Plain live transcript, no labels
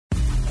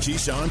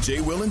Keyshawn,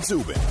 J. Will, and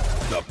Zubin,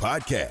 the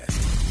podcast.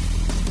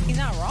 He's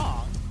not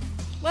wrong.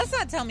 Let's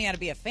not tell me how to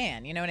be a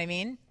fan, you know what I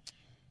mean?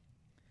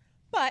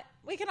 But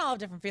we can all have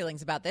different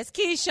feelings about this.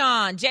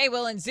 Keyshawn, J.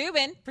 Will, and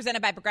Zubin,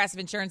 presented by Progressive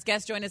Insurance.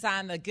 Guests join us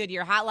on the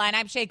Goodyear Hotline.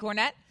 I'm Shay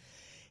Cornett,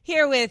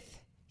 here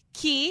with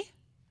Key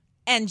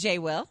and J.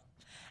 Will.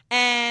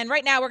 And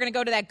right now we're going to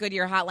go to that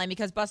Goodyear Hotline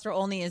because Buster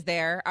Olney is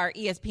there, our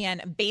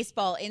ESPN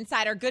baseball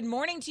insider. Good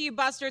morning to you,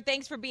 Buster.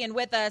 Thanks for being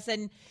with us.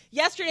 And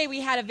yesterday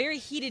we had a very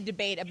heated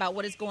debate about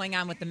what is going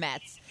on with the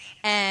Mets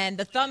and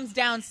the thumbs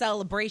down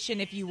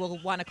celebration, if you will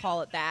want to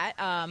call it that,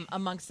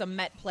 amongst some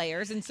Met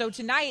players. And so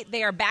tonight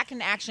they are back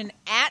in action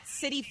at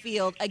Citi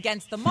Field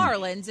against the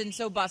Marlins. And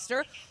so,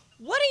 Buster,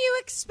 what do you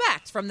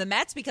expect from the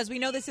Mets? Because we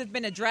know this has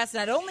been addressed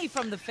not only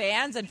from the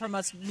fans and from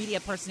us media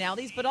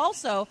personalities, but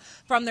also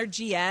from their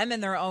GM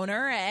and their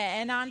owner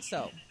and on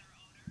so.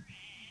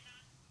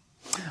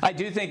 I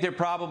do think there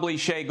probably,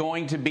 Shay,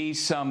 going to be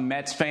some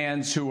Mets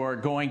fans who are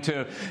going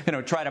to,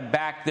 try to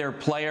back their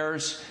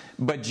players.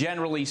 But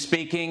generally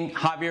speaking,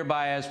 Javier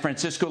Baez,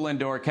 Francisco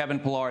Lindor, Kevin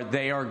Pillar,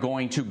 they are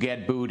going to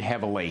get booed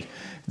heavily.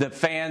 The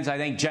fans, I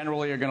think,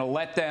 generally are going to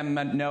let them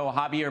know,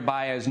 Javier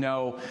Baez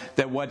know,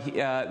 that what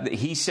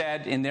he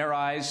said in their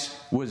eyes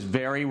was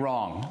very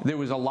wrong. There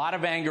was a lot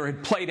of anger.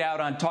 It played out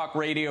on talk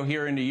radio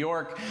here in New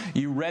York.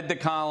 You read the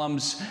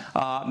columns.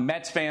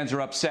 Mets fans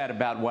are upset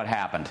about what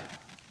happened.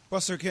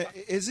 Buster,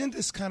 isn't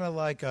this kind of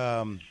like,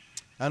 I don't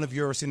know if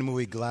you've ever seen the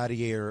movie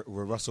Gladiator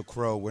with Russell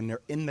Crowe, when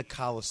they're in the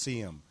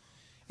Coliseum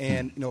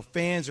and,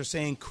 fans are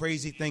saying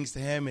crazy things to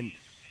him and,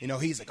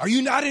 he's like, "Are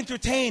you not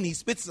entertained?" He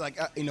spits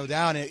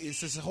down. And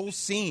it's this whole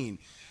scene.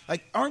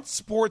 Like, aren't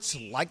sports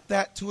like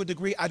that to a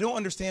degree? I don't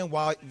understand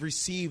why it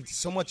received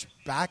so much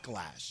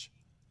backlash.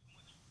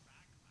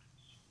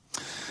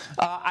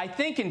 I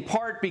think in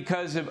part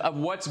because of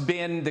what's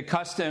been the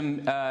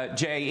custom,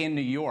 Jay, in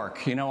New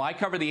York. I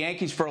covered the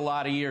Yankees for a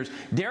lot of years.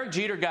 Derek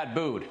Jeter got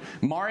booed.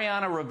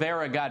 Mariano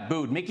Rivera got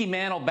booed. Mickey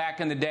Mantle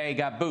back in the day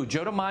got booed.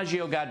 Joe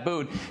DiMaggio got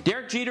booed.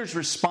 Derek Jeter's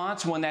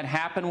response when that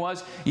happened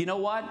was, you know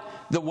what?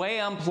 The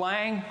way I'm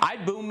playing,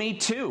 I'd boo me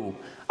too.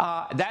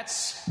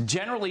 That's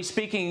generally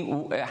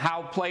speaking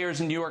how players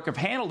in New York have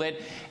handled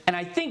it. And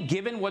I think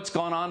given what's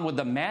gone on with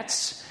the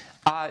Mets,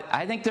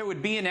 I think there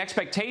would be an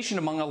expectation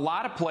among a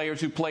lot of players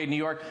who played New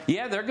York,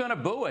 yeah, they're going to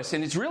boo us.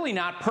 And it's really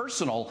not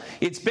personal.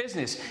 It's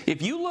business.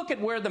 If you look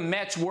at where the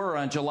Mets were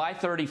on July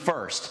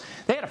 31st,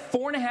 they had a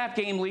 4.5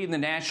 game lead in the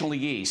National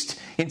League East.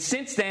 And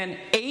since then,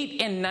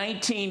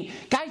 8-19.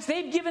 Guys,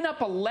 they've given up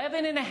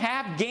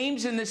 11.5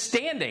 games in the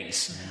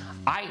standings.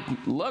 I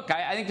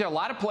think there are a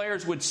lot of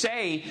players would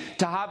say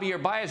to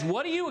Javier Baez,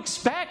 what do you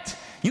expect?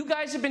 You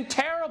guys have been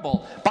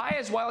terrible.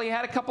 Baez, while he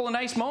had a couple of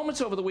nice moments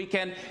over the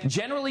weekend,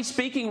 generally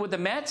speaking with the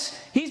Mets,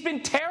 he's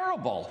been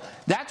terrible.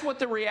 That's what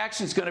the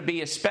reaction is going to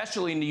be,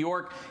 especially in New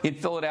York, in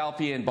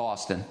Philadelphia, and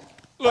Boston.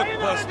 Look,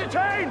 Buster.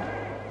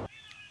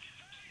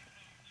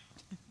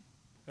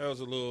 That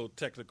was a little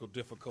technical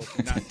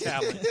difficulty, not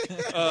talent.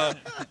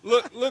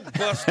 Look,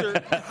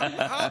 Buster,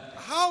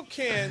 how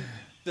can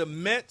the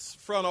Mets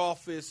front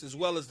office as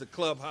well as the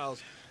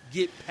clubhouse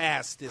get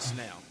past this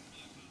now?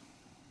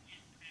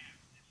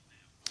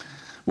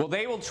 Well,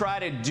 they will try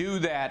to do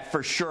that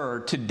for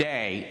sure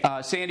today.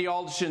 Sandy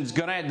Alderson's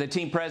the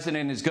team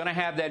president, is going to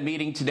have that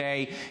meeting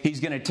today. He's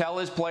going to tell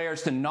his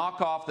players to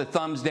knock off the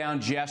thumbs down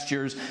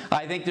gestures.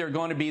 I think there are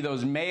going to be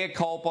those mea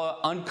culpa,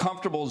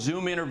 uncomfortable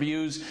Zoom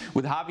interviews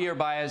with Javier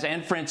Baez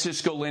and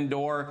Francisco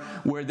Lindor,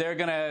 where they're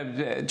going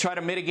to try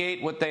to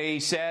mitigate what they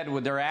said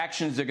with their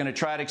actions. They're going to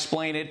try to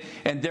explain it,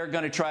 and they're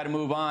going to try to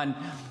move on.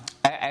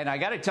 And I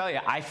got to tell you,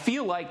 I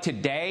feel like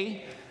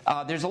today,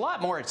 there's a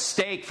lot more at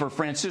stake for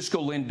Francisco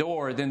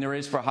Lindor than there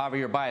is for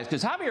Javier Baez,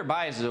 because Javier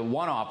Baez is a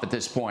one-off at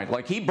this point.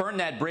 Like, he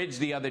burned that bridge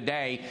the other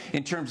day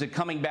in terms of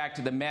coming back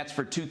to the Mets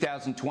for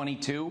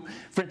 2022.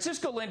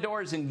 Francisco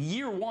Lindor is in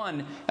year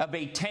one of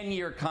a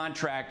 10-year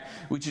contract,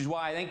 which is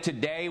why I think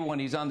today when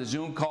he's on the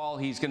Zoom call,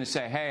 he's going to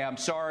say, hey, I'm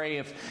sorry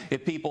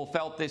if people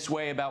felt this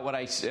way about what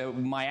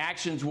my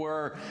actions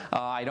were.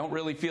 I don't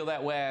really feel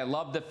that way. I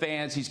love the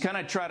fans. He's going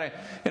to try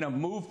to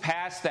move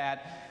past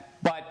that.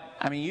 But,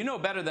 I mean, you know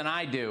better than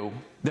I do,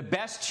 the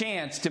best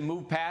chance to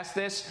move past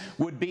this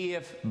would be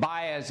if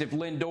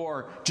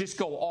Lindor just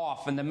go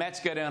off and the Mets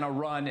get on a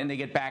run and they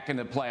get back in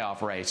the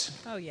playoff race.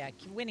 Oh, yeah.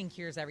 Winning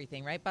cures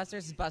everything, right, Buster?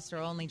 This is Buster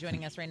Olney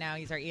joining us right now.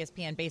 He's our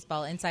ESPN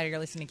baseball insider. You're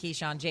listening to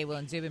Keyshawn, J. Will,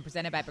 and Zubin,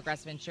 presented by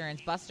Progressive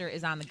Insurance. Buster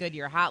is on the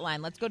Goodyear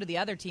Hotline. Let's go to the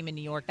other team in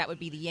New York. That would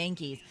be the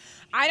Yankees.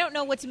 I don't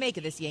know what to make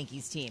of this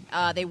Yankees team.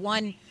 They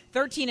won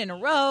 13 in a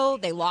row.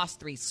 They lost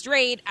 3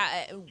 straight.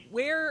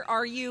 Where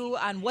are you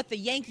on what the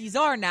Yankees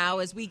are now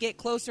as we get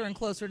closer and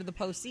closer to the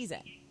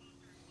postseason?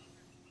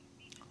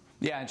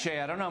 Yeah, and Shay,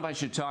 I don't know if I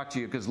should talk to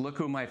you because look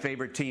who my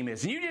favorite team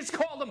is. And you just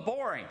called them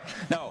boring.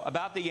 No,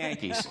 about the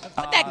Yankees.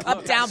 Put that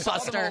cup down, I saw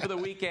Buster. them over the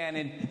weekend,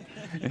 and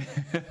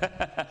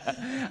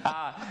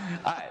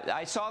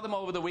I saw them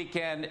over the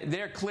weekend.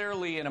 They're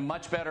clearly in a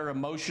much better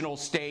emotional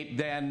state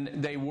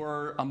than they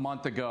were a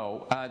month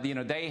ago.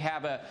 They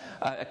have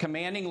a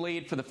commanding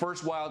lead for the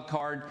first wild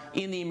card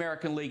in the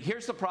American League.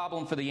 Here's the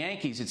problem for the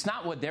Yankees. It's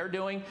not what they're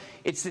doing.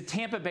 It's the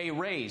Tampa Bay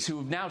Rays, who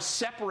have now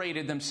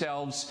separated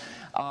themselves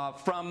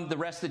from the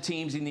rest of the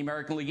teams in the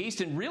American League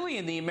East and really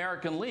in the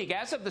American League.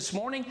 As of this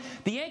morning,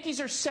 the Yankees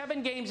are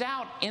 7 games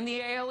out in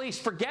the AL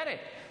East. Forget it.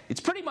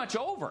 It's pretty much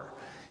over.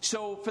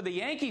 So for the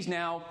Yankees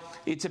now,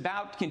 it's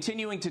about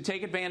continuing to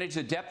take advantage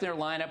of the depth of their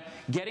lineup,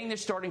 getting their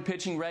starting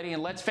pitching ready,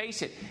 and let's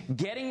face it,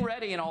 getting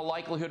ready in all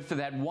likelihood for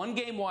that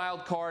one-game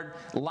wild card,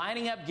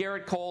 lining up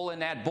Garrett Cole in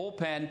that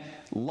bullpen,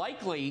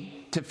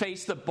 likely to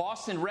face the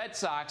Boston Red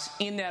Sox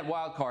in that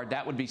wild card.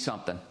 That would be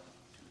something.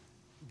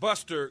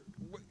 Buster,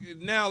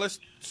 now let's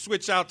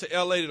switch out to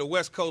L.A. to the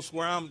West Coast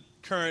where I'm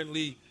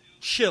currently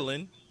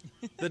chilling.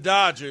 The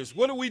Dodgers,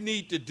 what do we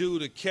need to do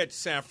to catch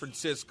San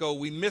Francisco?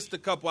 We missed a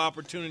couple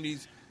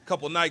opportunities a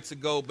couple nights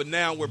ago, but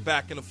now we're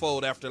back in the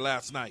fold after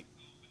last night.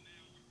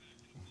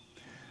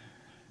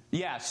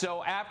 Yeah,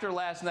 so after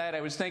last night,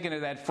 I was thinking of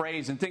that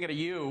phrase and thinking of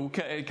you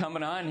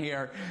coming on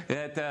here,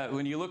 that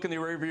when you look in the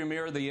rearview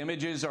mirror, the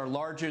images are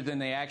larger than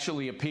they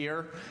actually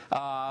appear.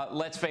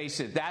 Let's face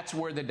it, that's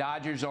where the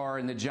Dodgers are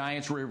in the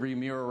Giants' rearview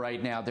mirror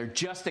right now. They're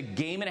just a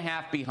game and a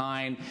half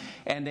behind,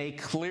 and they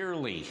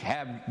clearly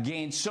have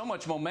gained so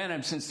much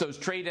momentum since those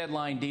trade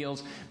deadline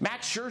deals.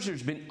 Max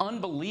Scherzer's been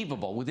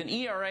unbelievable with an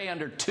ERA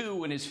under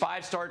 2 in his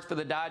 5 starts for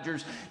the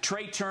Dodgers.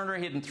 Trey Turner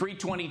hitting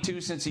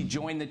 .322 since he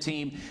joined the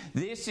team.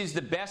 This is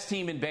the best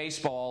team in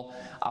baseball,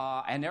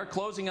 and they're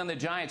closing on the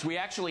Giants. We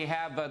actually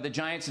have the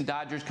Giants and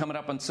Dodgers coming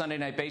up on Sunday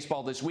Night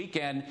Baseball this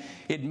weekend.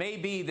 It may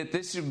be that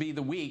this would be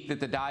the week that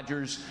the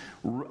Dodgers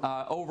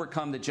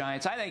overcome the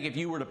Giants. I think if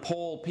you were to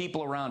poll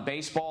people around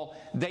baseball,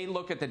 they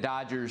look at the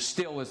Dodgers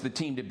still as the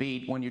team to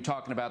beat when you're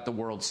talking about the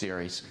World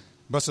Series.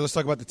 Buster, let's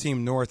talk about the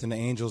team north and the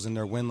Angels and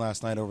their win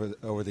last night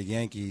over the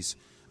Yankees.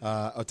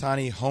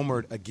 Ohtani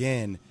homered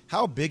again.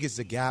 How big is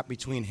the gap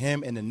between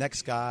him and the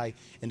next guy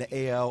in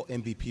the AL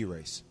MVP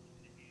race?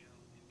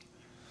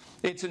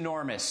 It's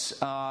enormous.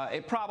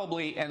 It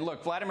probably, and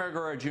look, Vladimir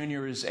Guerrero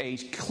Jr. is a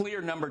clear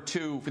number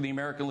 2 for the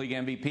American League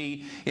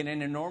MVP. And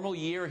in a normal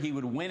year, he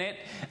would win it.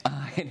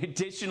 And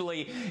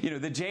additionally,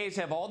 the Jays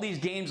have all these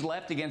games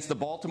left against the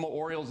Baltimore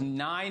Orioles,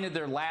 9 of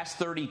their last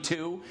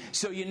 32.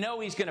 So he's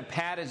going to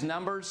pad his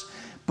numbers.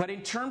 But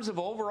in terms of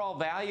overall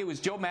value, as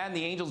Joe Madden,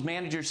 the Angels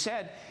manager,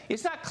 said,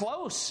 it's not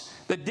close.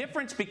 The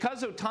difference,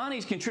 because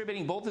Ohtani's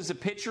contributing both as a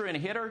pitcher and a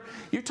hitter,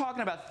 you're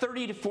talking about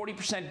 30 to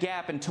 40%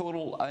 gap in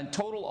total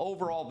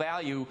overall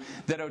value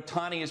that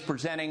Ohtani is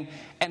presenting.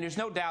 And there's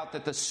no doubt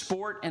that the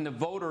sport and the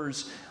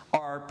voters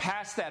are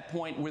past that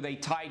point where they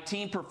tie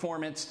team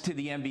performance to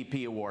the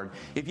MVP award.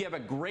 If you have a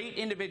great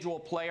individual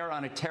player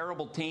on a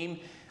terrible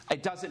team,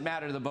 it doesn't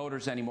matter to the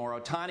voters anymore.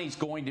 Ohtani's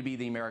going to be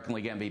the American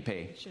League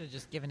MVP. Should have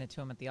just given it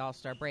to him at the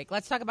All-Star break.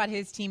 Let's talk about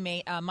his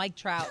teammate, Mike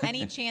Trout.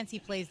 Any chance he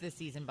plays this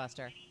season,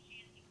 Buster?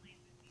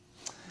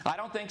 I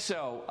don't think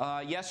so.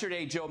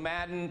 Yesterday, Joe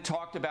Madden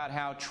talked about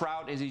how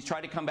Trout, as he's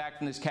tried to come back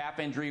from this calf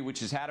injury,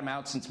 which has had him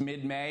out since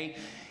mid-May,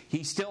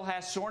 he still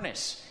has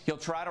soreness. He'll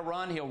try to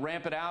run. He'll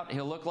ramp it out.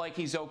 He'll look like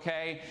he's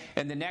okay.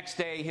 And the next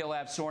day, he'll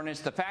have soreness.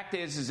 The fact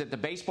is that the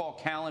baseball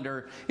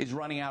calendar is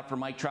running out for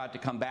Mike Trout to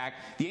come back.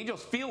 The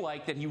Angels feel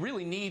like that he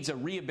really needs a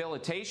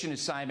rehabilitation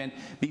assignment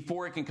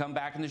before he can come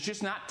back. And there's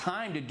just not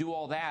time to do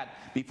all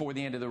that before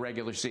the end of the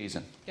regular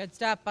season. Good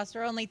stuff.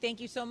 Buster Olney, thank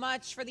you so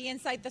much for the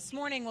insight this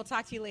morning. We'll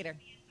talk to you later.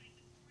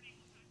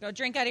 Go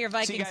drink out of your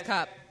Vikings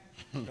cup.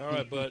 All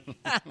right, bud.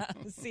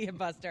 See you,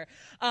 Buster.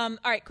 All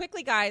right,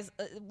 quickly, guys.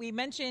 We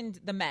mentioned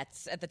the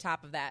Mets at the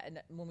top of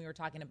that when we were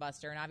talking to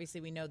Buster, and obviously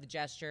we know the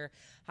gesture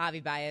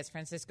Javi Baez,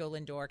 Francisco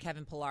Lindor,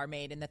 Kevin Pillar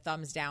made in the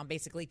thumbs down,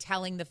 basically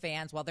telling the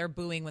fans while they're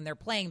booing when they're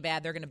playing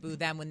bad, they're going to boo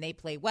them when they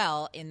play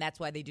well, and that's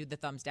why they do the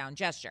thumbs down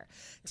gesture.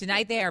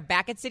 Tonight they are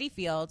back at Citi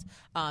Field.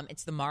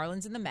 It's the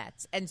Marlins and the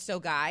Mets. And so,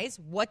 guys,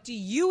 what do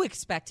you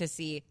expect to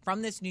see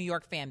from this New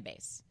York fan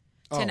base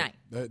tonight?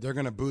 They're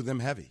going to boo them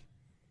heavy.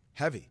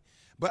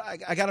 But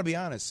I got to be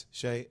honest,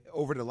 Shay,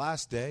 over the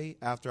last day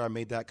after I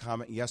made that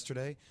comment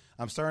yesterday,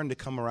 I'm starting to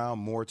come around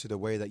more to the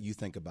way that you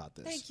think about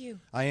this. Thank you.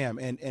 I am.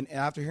 And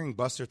after hearing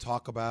Buster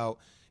talk about,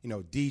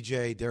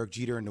 DJ, Derek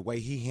Jeter, and the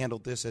way he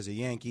handled this as a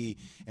Yankee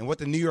and what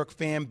the New York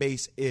fan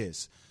base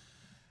is,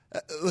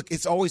 look,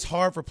 it's always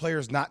hard for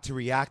players not to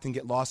react and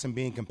get lost in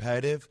being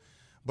competitive,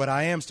 but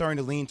I am starting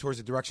to lean towards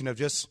the direction of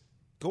just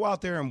go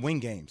out there and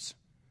win games.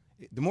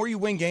 The more you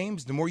win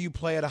games, the more you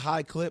play at a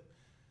high clip,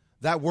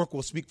 that work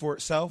will speak for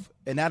itself,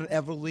 and that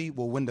inevitably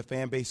will win the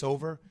fan base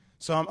over.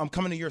 So I'm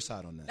coming to your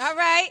side on this. All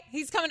right,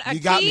 he's coming. You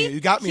got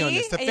me on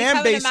this. The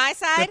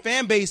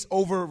fan base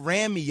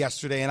overran me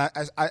yesterday, and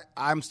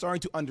I'm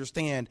starting to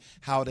understand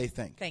how they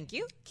think. Thank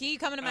you. Key, you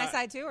coming to my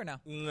side too, or no?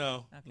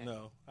 No, okay.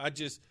 no.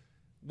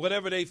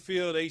 whatever they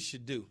feel they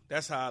should do.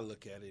 That's how I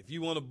look at it. If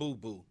you want to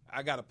boo-boo,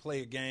 I got to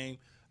play a game.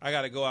 I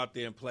got to go out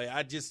there and play.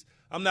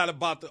 I'm not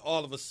about to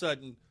all of a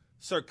sudden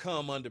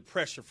succumb under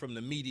pressure from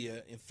the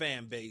media and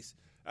fan base.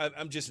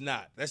 I'm just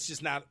not. That's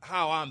just not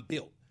how I'm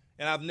built.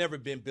 And I've never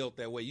been built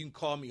that way. You can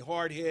call me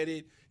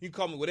hard-headed. You can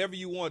call me whatever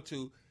you want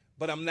to,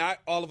 but I'm not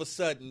all of a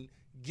sudden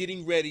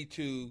getting ready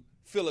to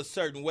feel a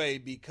certain way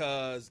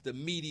because the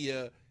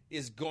media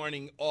is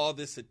garnering all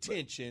this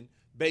attention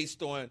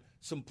based on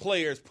some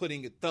players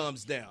putting a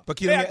thumbs down. But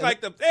they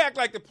act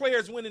like the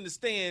players went in the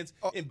stands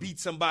and beat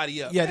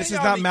somebody up. Yeah, this is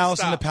not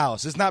malice in the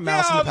palace. It's not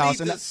malice in the palace.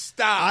 And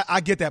stop. I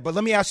get that. But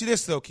let me ask you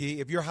this, though, Key.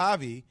 If you're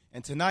Javi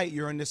and tonight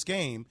you're in this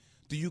game,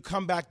 do you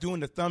come back doing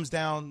the thumbs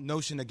down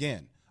notion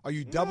again? Are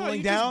you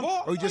doubling down or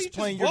are you just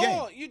playing your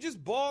game? You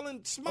just ball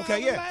and smile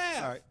and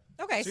laugh. All right.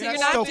 Okay, so you're you're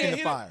not not stoking the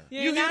fire.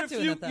 You're not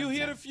doing the thumbs You hit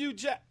down. a few.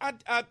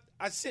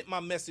 I sent my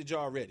message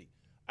already.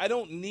 I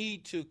don't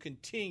need to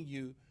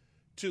continue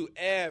to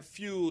add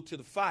fuel to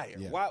the fire.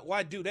 Yeah.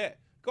 Why do that?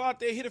 Go out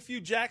there, hit a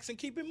few jacks, and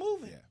keep it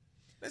moving. Yeah.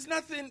 There's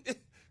nothing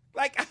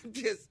like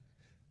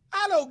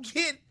I don't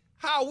get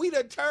how we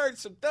done turned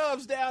some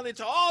thumbs down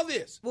into all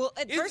this. Well,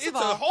 first of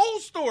all, it's a whole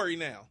story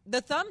now. The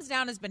thumbs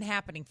down has been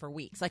happening for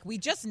weeks. Like, we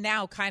just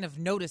now kind of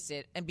notice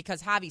it, and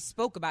because Javi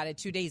spoke about it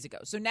 2 days ago.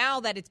 So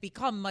now that it's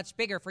become much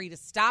bigger for you to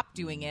stop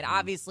doing it,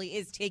 obviously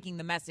is taking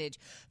the message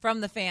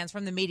from the fans,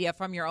 from the media,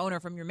 from your owner,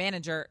 from your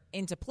manager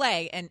into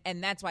play, and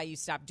that's why you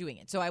stopped doing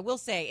it. So I will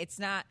say it's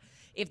not –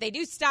 if they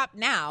do stop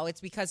now,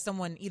 it's because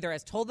someone either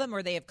has told them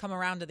or they have come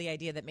around to the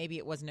idea that maybe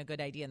it wasn't a good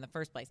idea in the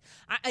first place.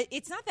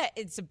 It's not that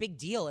it's a big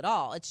deal at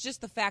all. It's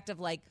just the fact of,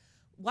 like,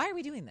 why are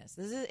we doing this?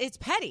 It's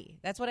petty.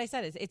 That's what I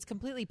said. It's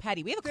completely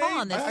petty. We have a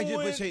call on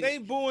this. They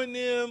booing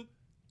them,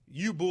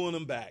 you booing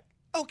them back.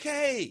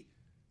 Okay.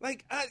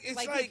 It's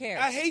Like, who like cares?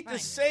 I hate Fine. to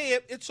say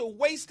it, it's a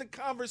waste of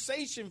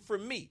conversation for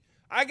me.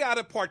 I got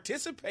to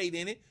participate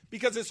in it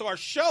because it's our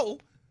show,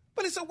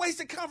 but it's a waste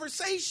of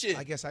conversation.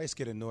 I guess I just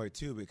get annoyed,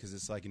 too, because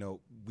it's like,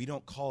 we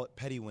don't call it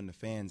petty when the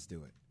fans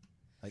do it.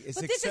 Like,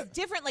 But this is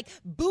different. Like,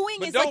 booing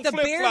But is like don't the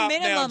bare flip-flop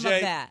minimum now, Jay.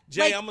 of that.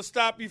 Jay, Like, I'm going to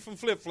stop you from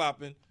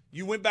flip-flopping.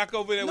 You went back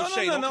over there with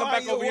Shay. Don't come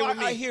back over here with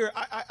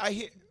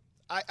me.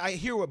 I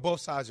hear what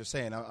both sides are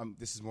saying.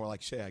 This is more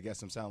like Shay, I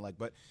guess I'm sounding like.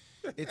 But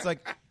it's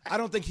like, I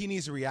don't think he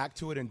needs to react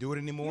to it and do it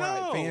anymore.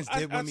 No, Fans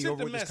did win me sent over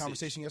the with this message.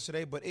 conversation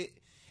yesterday. But it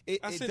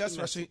sent does the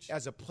frustrate message.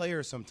 as a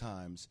player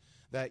sometimes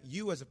that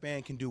you as a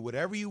fan can do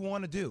whatever you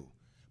want to do.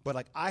 But,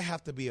 like, I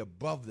have to be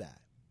above that.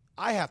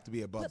 I have to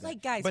be above that.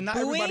 like, guys, but not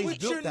booing- everybody's But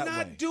built you're that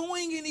not way.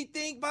 doing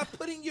anything by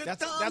putting your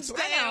That's thumbs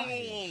what- down.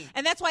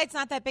 And that's why it's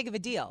not that big of a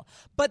deal.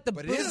 But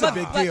it is a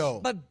big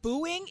deal. But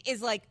booing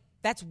is like,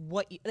 that's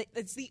what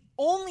it's the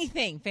only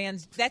thing,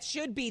 fans. That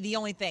should be the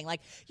only thing.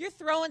 Like, you're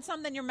throwing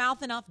something, you're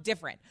mouthing off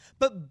different.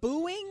 But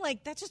booing,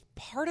 like, that's just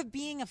part of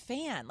being a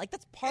fan. Like,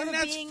 that's part And of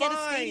that's being fine. at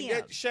a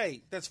stadium.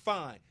 Shay, that's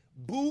fine.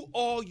 Boo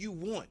all you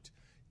want.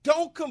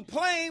 Don't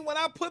complain when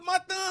I put my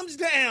thumbs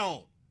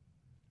down.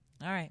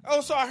 All right. Oh,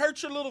 so I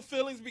hurt your little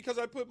feelings because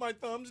I put my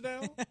thumbs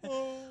down?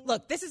 Oh.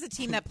 Look, this is a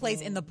team that plays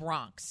in the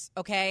Bronx,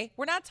 okay?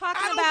 We're not talking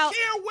I don't about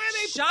care where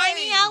they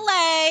shiny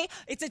play. LA.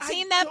 It's a I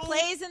team that don't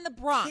plays in the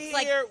Bronx.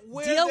 Like, care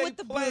where deal they with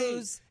the play.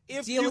 boos,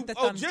 deal with the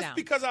thumbs just down.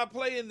 because I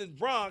play in the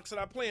Bronx and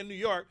I play in New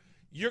York,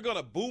 you're going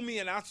to boo me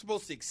and I'm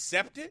supposed to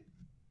accept it?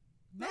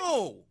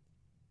 No.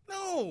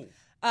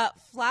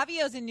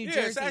 Flavio's in New Jersey.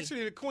 It's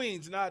actually the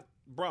Queens, not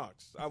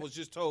Bronx. I was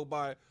just told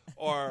by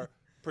our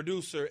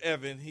producer,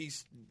 Evan.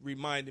 He's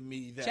reminded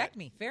me that. Check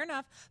me. Fair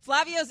enough.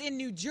 Flavio's in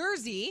New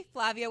Jersey.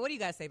 Flavio, what do you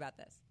guys say about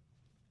this?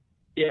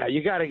 Yeah,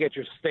 you got to get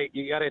your state,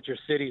 you got to get your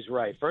cities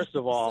right. First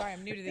of all, Sorry,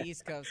 I'm new to the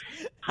East Coast.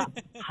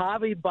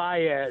 Javi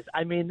Baez,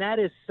 I mean, that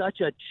is such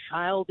a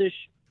childish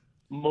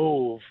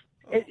move.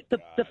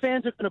 The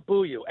fans are going to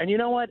boo you. And you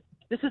know what?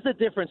 This is the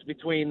difference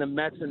between the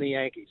Mets and the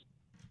Yankees.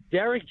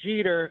 Derek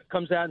Jeter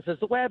comes out and says,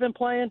 the way I've been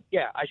playing,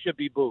 yeah, I should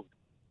be booed.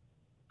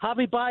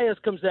 Javi Baez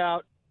comes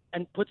out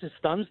and puts his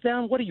thumbs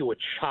down. What are you, a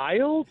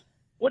child?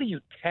 What are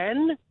you,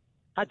 10?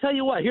 I tell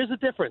you what, here's the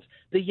difference.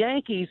 The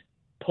Yankees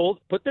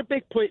put their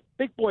big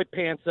boy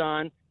pants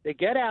on, they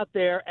get out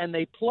there, and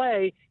they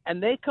play,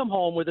 and they come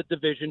home with a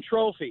division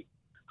trophy.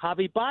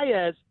 Javi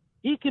Baez,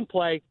 he can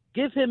play.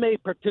 Give him a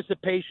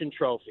participation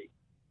trophy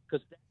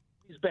because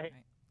he's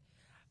behaving.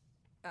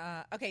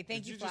 Okay,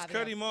 thank Did you, you just Flavio.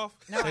 cut him off?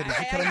 No, Hey, did you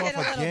cut him did a off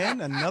little again?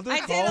 bit. Another I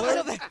caller? did a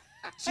little bit.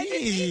 I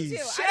didn't mean to.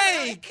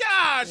 Shay,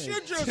 gosh, you're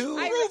just two-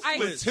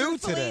 ruthless. two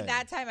truthfully, today.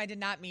 that time I did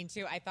not mean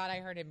to. I thought I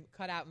heard him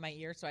cut out in my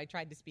ear, so I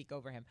tried to speak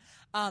over him.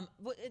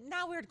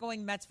 Now we're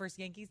going Mets versus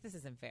Yankees. This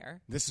isn't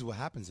fair. This is what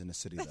happens in the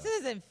city, This though.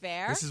 isn't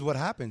fair. This is what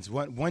happens.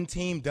 One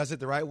team does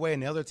it the right way,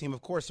 and the other team, of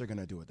course, they're going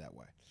to do it that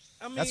way.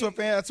 I mean, That's what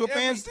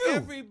fans do.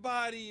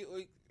 Everybody,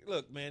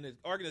 look, man, the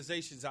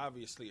organizations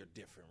obviously are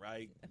different,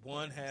 right?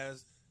 One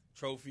has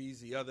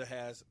trophies, the other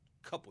has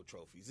a couple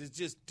trophies. It's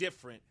just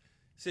different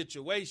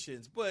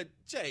situations. But,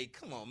 Jay,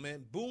 come on,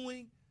 man.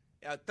 Booing,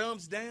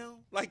 thumbs down?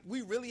 Like,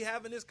 we really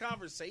having this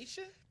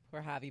conversation?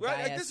 for Javi Right?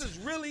 Baez. Like, this is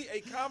really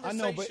a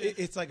conversation. I know, but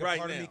it's like a right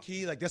part now. of me,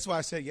 Key. Like, that's why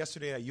I said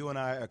yesterday that you and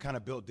I are kind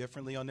of built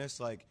differently on this.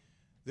 Like,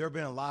 there have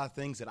been a lot of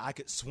things that I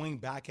could swing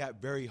back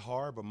at very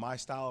hard, but my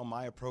style and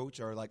my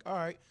approach are like, all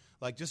right,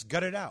 like, just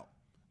gut it out.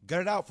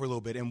 Gut it out for a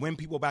little bit and win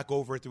people back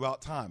over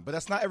throughout time. But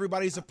that's not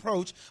everybody's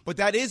approach, but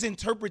that is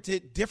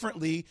interpreted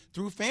differently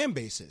through fan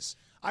bases.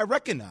 I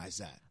recognize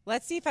that.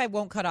 Let's see if I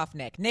won't cut off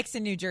Nick. Nick's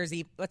in New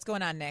Jersey. What's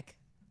going on, Nick?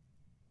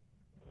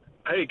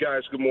 Hey,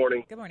 guys. Good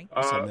morning. Good morning.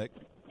 What's up, Nick?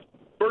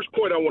 First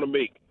point I want to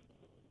make.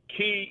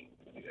 Key,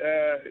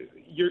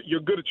 you're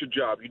good at your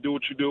job. You do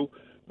what you do.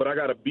 But I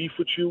got a beef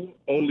with you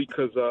only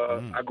because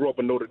I grew up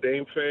a Notre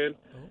Dame fan,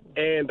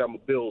 and I'm a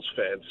Bills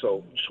fan.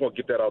 So just want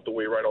to get that out the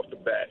way right off the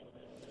bat.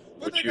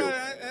 With you.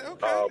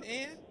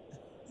 Okay,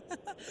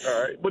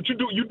 all right, but you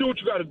do what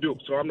you got to do,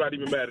 so I'm not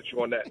even mad at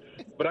you on that.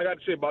 But I got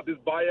to say about this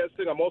Baez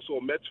thing, I'm also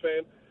a Mets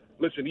fan.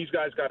 Listen, these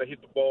guys got to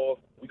hit the ball.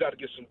 We got to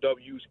get some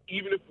W's.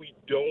 Even if we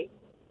don't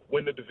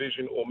win the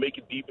division or make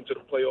it deep into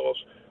the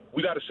playoffs,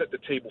 we got to set the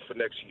table for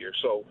next year.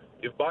 So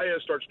if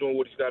Baez starts doing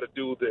what he's got to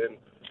do, then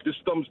this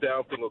thumbs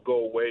down thing will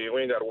go away, and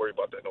we ain't got to worry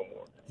about that no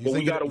more. You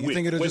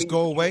think it'll just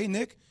go away,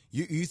 Nick?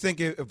 You think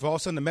if all of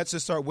a sudden the Mets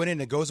just start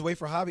winning, it goes away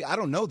for Javi? I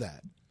don't know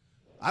that.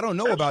 I don't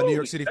know about New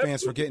York City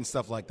fans forgetting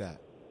stuff like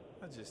that.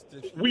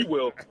 We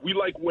will. We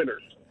like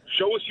winners.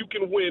 Show us you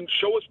can win.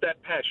 Show us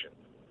that passion.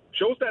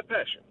 Show us that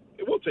passion.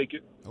 And we'll take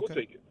it. We'll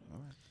take it.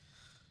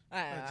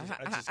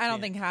 I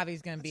don't think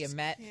Javi's going to be a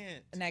Met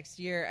next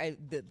year.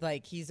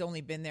 He's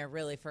only been there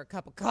really for a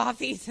cup of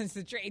coffee since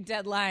the trade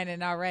deadline,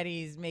 and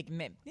already he's making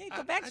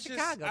go back to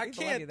Chicago. I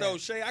can't, though,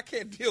 Shay. I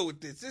can't deal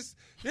with this.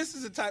 This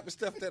is the type of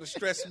stuff that'll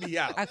stress me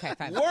out. Okay,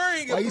 fine.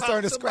 Worrying Why are you about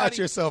starting to scratch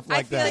yourself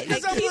like that?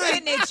 He's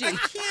getting itchy.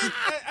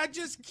 I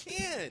just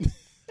can't.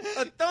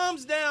 A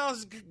thumbs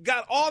down's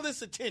got all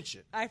this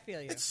attention. I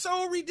feel you. It's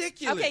so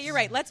ridiculous. Okay, you're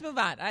right. Let's move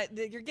on.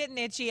 You're getting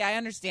itchy. I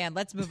understand.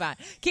 Let's move on.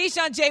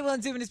 Keyshawn, J. Will,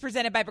 and Zubin is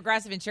presented by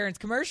Progressive Insurance.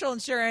 Commercial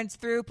insurance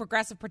through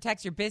Progressive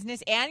protects your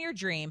business and your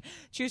dream.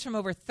 Choose from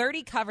over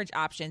 30 coverage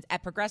options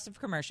at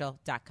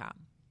progressivecommercial.com.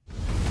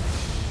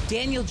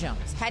 Daniel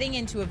Jones heading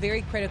into a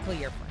very critical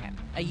year for him,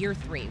 a year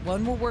 3.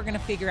 One where we're going to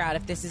figure out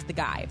if this is the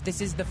guy, if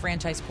this is the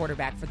franchise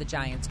quarterback for the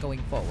Giants going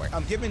forward.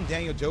 I'm giving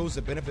Daniel Jones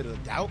the benefit of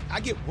the doubt. I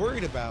get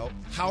worried about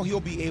how he'll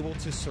be able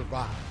to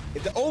survive.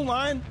 If the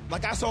O-line,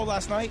 like I saw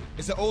last night,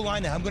 is the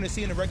O-line that I'm going to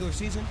see in the regular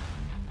season,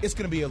 it's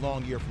going to be a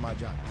long year for my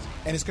Giants.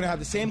 And it's going to have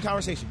the same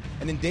conversation.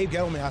 And then Dave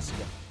Gettleman has to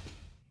go.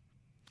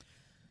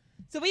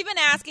 So we've been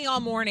asking all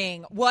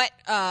morning what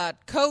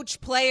coach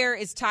player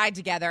is tied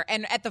together,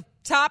 and at the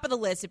top of the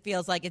list, it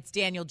feels like it's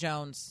Daniel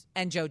Jones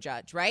and Joe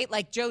Judge, right?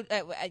 Like Joe,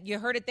 you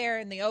heard it there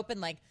in the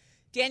open, like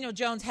Daniel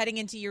Jones heading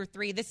into year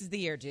 3. This is the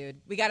year,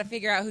 dude. We got to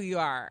figure out who you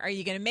are. Are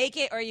you going to make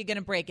it, or are you going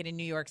to break it in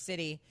New York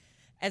City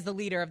as the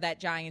leader of that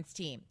Giants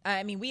team?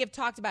 I mean, we have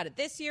talked about it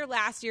this year,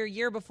 last year,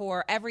 year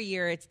before. Every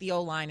year, it's the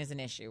O-line is an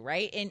issue,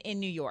 right, in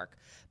New York.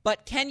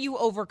 But can you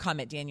overcome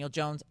it, Daniel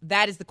Jones?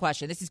 That is the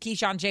question. This is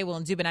Keyshawn, J. Will,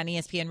 and Zubin on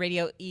ESPN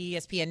Radio,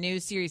 ESPN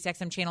News, Sirius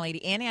XM Channel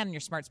 80, and on your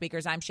smart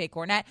speakers. I'm Shay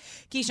Cornett.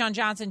 Keyshawn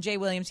Johnson, Jay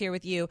Williams here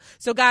with you.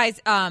 So,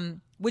 guys,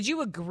 would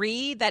you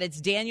agree that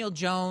it's Daniel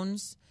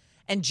Jones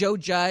and Joe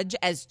Judge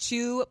as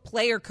 2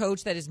 player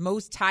coach that is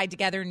most tied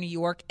together in New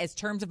York as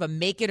terms of a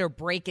make it or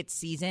break it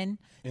season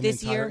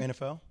this year? In the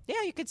entire NFL?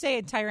 Yeah, you could say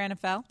entire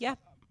NFL. Yeah.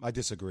 I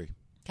disagree.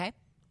 Okay.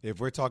 If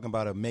we're talking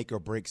about a make or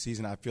break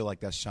season, I feel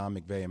like that's Sean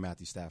McVay and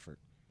Matthew Stafford.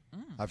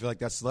 I feel like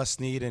that's Les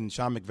Snead and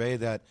Sean McVay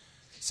that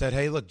said,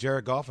 hey, look,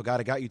 Jared Goff, a guy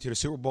that got you to the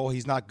Super Bowl,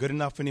 he's not good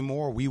enough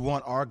anymore. We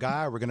want our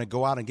guy. We're going to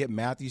go out and get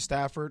Matthew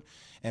Stafford,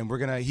 and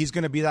he's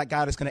going to be that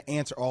guy that's going to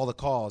answer all the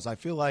calls. I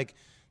feel like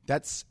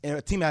that's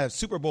a team that has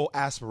Super Bowl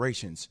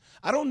aspirations.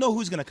 I don't know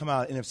who's going to come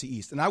out of NFC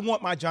East, and I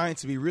want my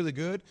Giants to be really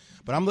good,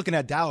 but I'm looking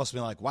at Dallas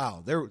being like,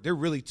 wow, they're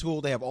really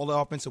tooled. They have all the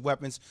offensive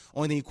weapons.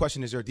 Only thing you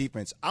question is their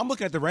defense. I'm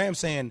looking at the Rams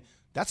saying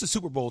that's a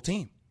Super Bowl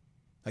team.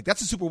 Like,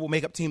 that's a Super Bowl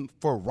makeup team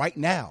for right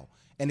now.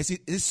 And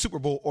it's Super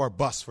Bowl or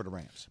bust for the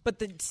Rams.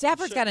 But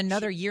Stafford's got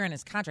another year in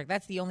his contract.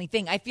 That's the only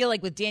thing. I feel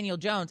like with Daniel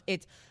Jones,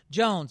 it's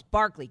Jones,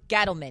 Barkley,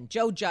 Gettleman,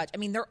 Joe Judge. I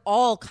mean, they're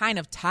all kind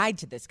of tied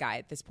to this guy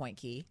at this point,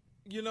 Key.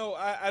 You know,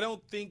 I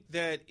don't think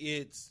that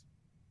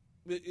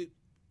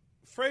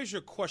phrase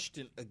your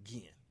question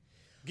again.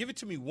 Give it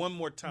to me one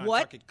more time so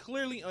I could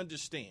clearly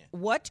understand.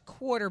 What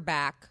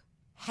quarterback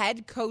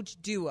head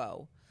coach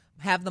duo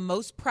have the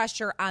most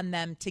pressure on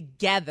them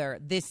together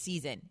this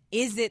season?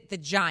 Is it the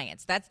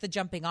Giants? That's the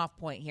jumping off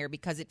point here,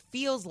 because it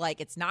feels like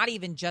it's not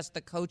even just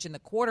the coach and the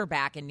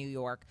quarterback in New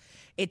York.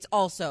 It's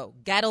also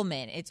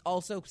Gettleman. It's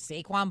also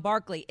Saquon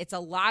Barkley. It's a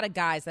lot of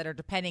guys that are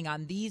depending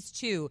on these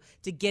 2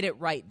 to get it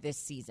right this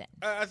season.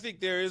 I think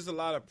there is a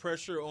lot of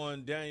pressure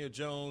on Daniel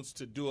Jones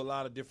to do a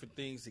lot of different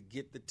things to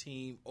get the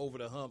team over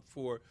the hump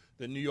for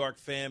the New York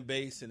fan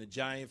base and the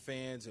Giant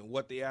fans and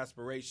what the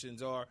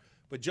aspirations are.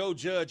 But Joe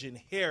Judge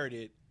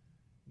inherited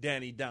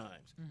Danny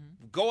Dimes.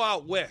 Mm-hmm. Go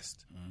out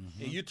west,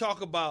 and you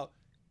talk about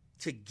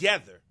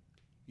together.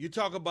 You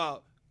talk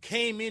about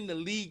came in the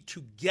league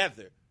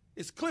together.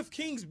 It's Cliff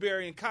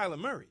Kingsbury and Kyler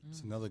Murray.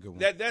 That's another good one.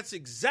 That's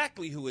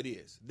exactly who it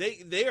is.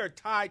 They are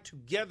tied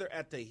together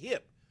at the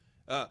hip.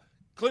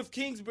 Cliff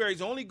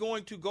Kingsbury's only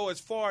going to go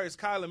as far as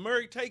Kyler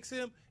Murray takes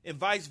him and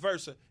vice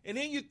versa. And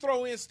then you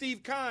throw in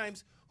Steve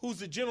Kimes, who's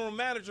the general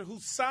manager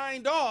who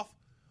signed off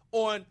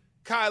on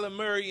Kyler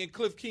Murray and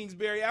Cliff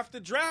Kingsbury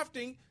after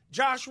drafting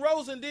Josh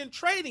Rosen, then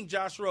trading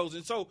Josh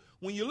Rosen. So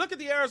when you look at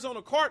the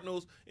Arizona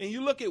Cardinals and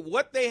you look at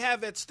what they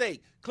have at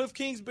stake, Cliff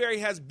Kingsbury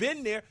has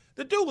been there.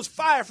 The dude was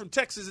fired from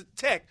Texas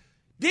Tech,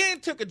 then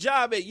took a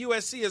job at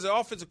USC as an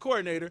offensive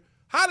coordinator.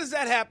 How does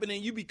that happen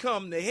and you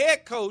become the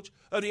head coach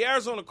of the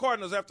Arizona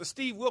Cardinals after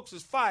Steve Wilkes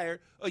is fired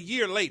a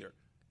year later?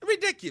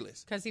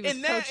 Ridiculous. Because he was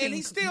and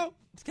he still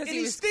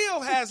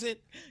hasn't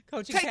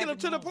taken them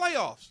to the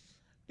playoffs.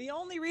 The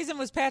only reason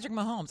was Patrick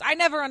Mahomes. I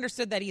never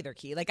understood that either,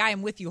 Key. Like, I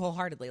am with you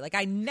wholeheartedly. Like,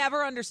 I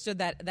never understood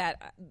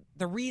that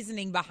the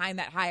reasoning behind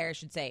that hire, I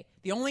should say.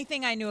 The only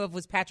thing I knew of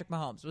was Patrick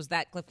Mahomes, was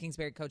that Cliff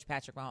Kingsbury coach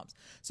Patrick Mahomes.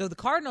 So the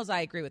Cardinals,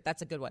 I agree with.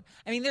 That's a good one.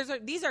 I mean,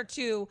 these are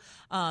two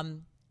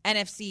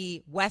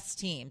NFC West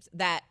teams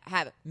that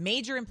have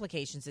major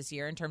implications this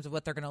year in terms of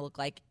what they're going to look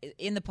like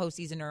in the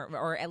postseason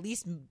or at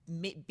least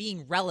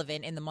being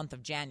relevant in the month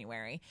of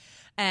January.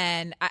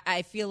 And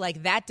I feel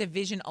like that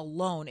division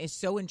alone is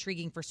so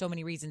intriguing for so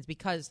many reasons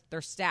because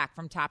they're stacked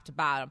from top to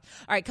bottom.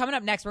 All right, coming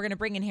up next, we're going to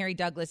bring in Harry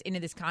Douglas into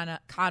this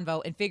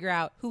convo and figure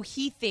out who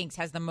he thinks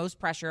has the most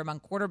pressure among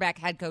quarterback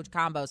head coach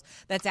combos.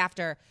 That's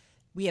after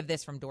we have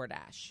this from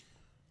DoorDash.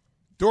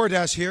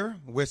 DoorDash here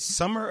with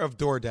Summer of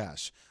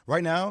DoorDash.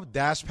 Right now,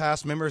 Dash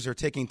Pass members are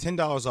taking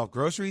 $10 off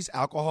groceries,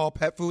 alcohol,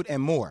 pet food,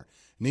 and more.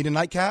 Need a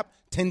nightcap?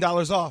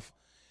 $10 off.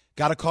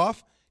 Got a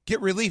cough? Get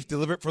relief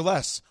delivered for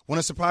less. Want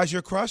to surprise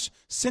your crush?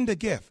 Send a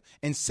gift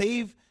and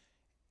save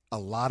a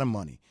lot of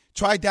money.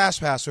 Try Dash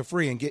Pass for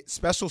free and get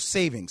special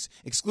savings,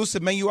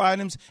 exclusive menu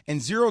items,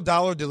 and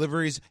 $0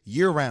 deliveries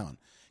year-round.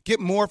 Get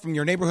more from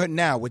your neighborhood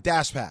now with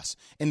Dash Pass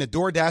in the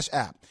DoorDash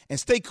app. And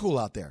stay cool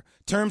out there.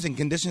 Terms and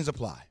conditions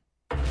apply.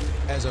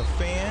 As a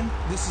fan,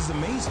 this is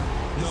amazing.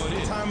 This is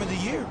the time of the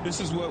year. This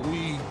is what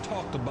we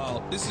talked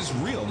about. This is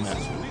real, man.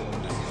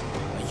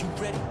 Are you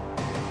ready?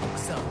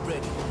 Because I'm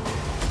ready.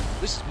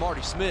 This is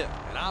Marty Smith,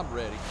 and I'm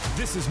ready.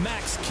 This is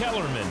Max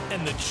Kellerman,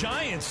 and the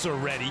Giants are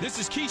ready. This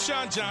is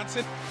Keyshawn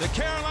Johnson. The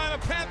Carolina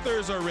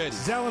Panthers are ready.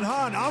 Zalin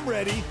Hahn, I'm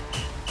ready.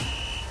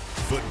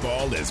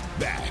 Football is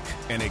back,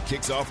 and it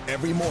kicks off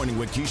every morning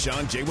with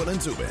Keyshawn, J. Will,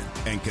 and Zubin,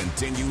 and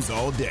continues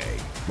all day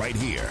right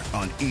here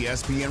on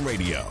ESPN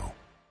Radio.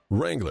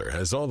 Wrangler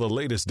has all the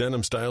latest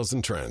denim styles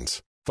and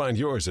trends. Find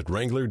yours at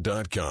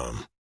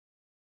Wrangler.com.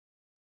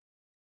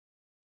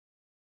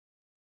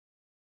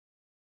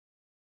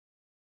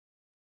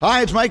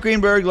 Hi, it's Mike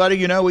Greenberg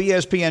letting you know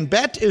ESPN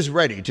Bet is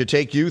ready to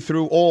take you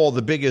through all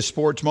the biggest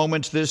sports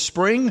moments this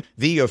spring.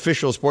 The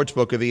official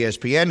sportsbook of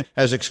ESPN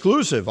has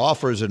exclusive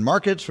offers and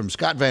markets from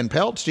Scott Van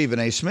Pelt, Stephen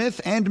A. Smith,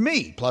 and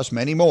me, plus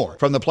many more.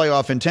 From the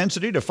playoff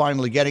intensity to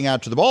finally getting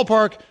out to the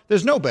ballpark,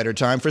 there's no better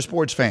time for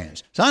sports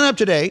fans. Sign up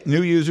today.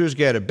 New users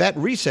get a bet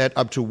reset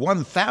up to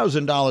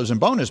 $1,000 in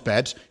bonus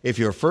bets if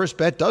your first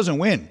bet doesn't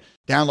win.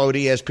 Download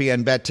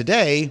ESPN Bet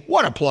today.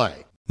 What a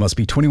play. Must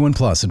be 21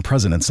 plus and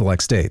present in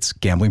select states.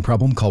 Gambling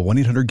problem? Call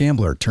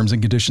 1-800-GAMBLER. Terms and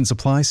conditions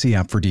apply. See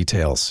app for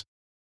details.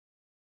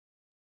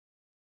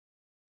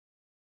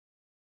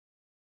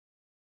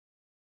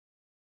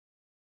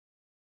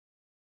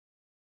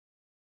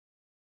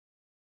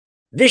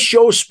 This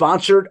show is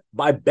sponsored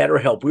by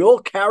BetterHelp. We all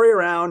carry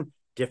around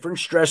different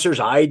stressors.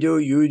 I do,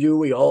 you do,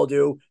 we all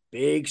do,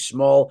 big,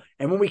 small.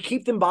 And when we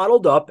keep them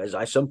bottled up, as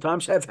I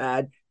sometimes have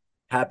had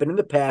happen in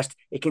the past,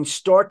 it can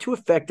start to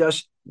affect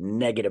us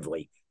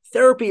negatively.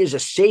 Therapy is a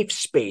safe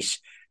space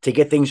to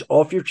get things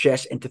off your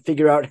chest and to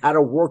figure out how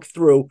to work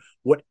through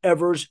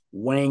whatever's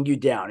weighing you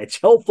down.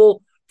 It's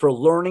helpful for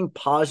learning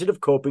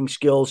positive coping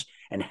skills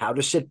and how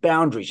to set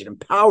boundaries. It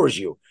empowers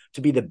you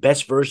to be the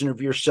best version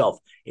of yourself.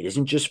 It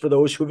isn't just for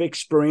those who have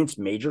experienced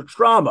major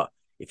trauma.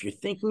 If you're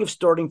thinking of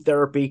starting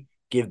therapy,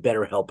 give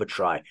BetterHelp a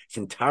try. It's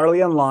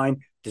entirely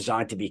online,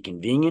 designed to be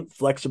convenient,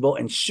 flexible,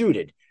 and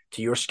suited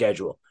to your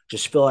schedule.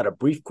 Just fill out a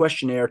brief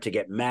questionnaire to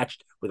get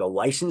matched with a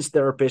licensed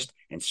therapist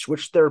and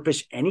switch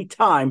therapists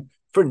anytime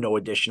for no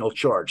additional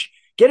charge.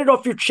 Get it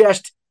off your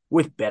chest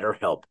with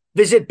BetterHelp.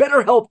 Visit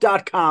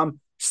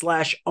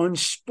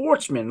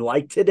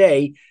BetterHelp.com/unsportsmanlike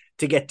today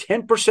to get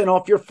 10%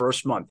 off your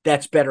first month.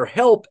 That's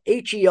BetterHelp,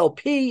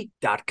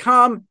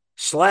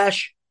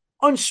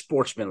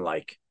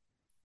 HELP.com/unsportsmanlike.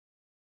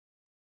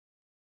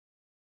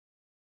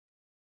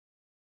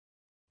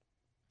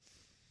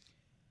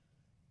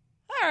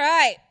 All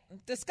right.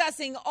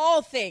 Discussing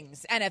all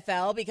things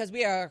NFL because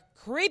we are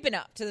creeping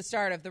up to the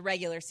start of the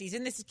regular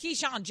season. This is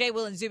Keyshawn, J.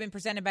 Will, and Zubin,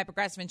 presented by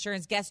Progressive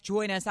Insurance. Guests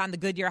join us on the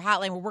Goodyear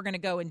Hotline, where we're going to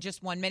go in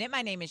just 1 minute.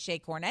 My name is Shay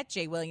Cornett.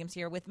 Jay Williams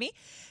here with me.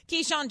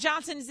 Keyshawn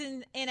Johnson's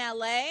in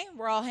L.A.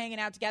 We're all hanging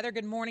out together.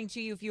 Good morning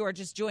to you if you are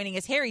just joining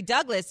us. Harry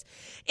Douglas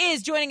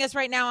is joining us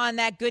right now on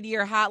that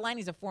Goodyear Hotline.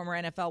 He's a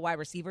former NFL wide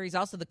receiver. He's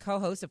also the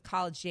co-host of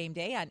College Game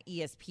Day on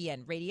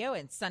ESPN Radio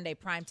and Sunday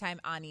Primetime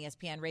on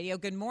ESPN Radio.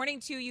 Good morning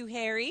to you,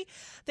 Harry.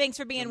 Thanks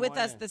for being with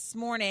us this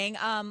morning.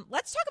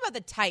 Let's talk about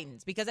the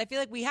Titans, because I feel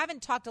like we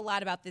haven't talked a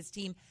lot about this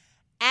team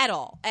at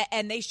all,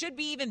 and they should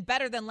be even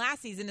better than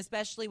last season,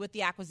 especially with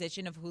the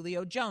acquisition of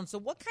Julio Jones. So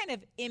what kind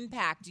of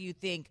impact do you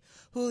think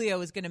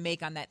Julio is going to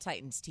make on that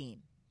Titans team?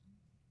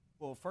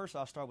 Well, first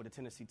I'll start with the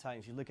Tennessee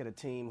Titans. You look at a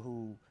team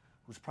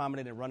who's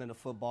prominent in running the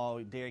football.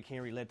 Derrick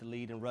Henry led the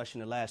lead in rushing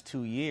the last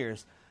 2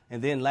 years.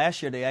 And then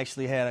last year they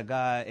actually had a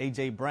guy,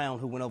 A.J. Brown,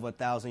 who went over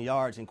 1,000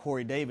 yards, and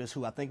Corey Davis,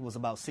 who I think was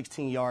about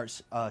 16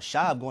 yards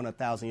shy of going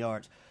 1,000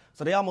 yards.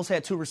 So they almost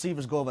had two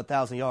receivers go over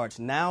 1,000 yards.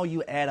 Now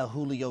you add a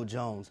Julio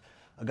Jones,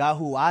 a guy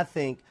who I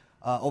think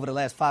over the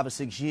last 5 or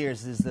 6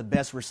 years is the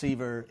best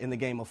receiver in the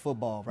game of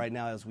football right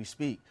now as we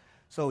speak.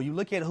 So you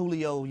look at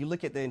Julio, you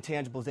look at the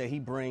intangibles that he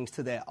brings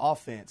to that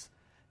offense.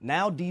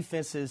 Now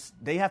defenses,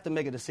 they have to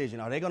make a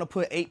decision. Are they going to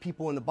put 8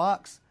 people in the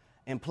box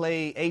and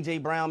play A.J.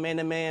 Brown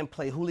man-to-man,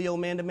 play Julio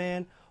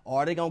man-to-man,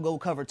 or are they going to go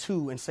cover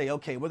 2 and say,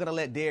 okay, we're going to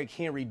let Derrick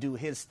Henry do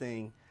his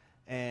thing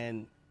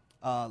and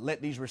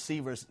let these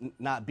receivers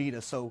not beat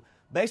us? So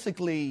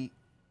basically,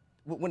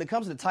 when it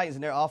comes to the Titans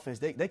and their offense,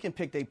 they can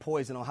pick their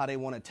poison on how they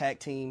want to attack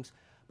teams.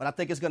 But I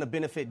think it's going to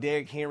benefit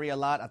Derrick Henry a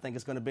lot. I think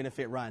it's going to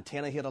benefit Ryan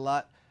Tannehill a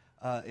lot.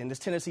 And this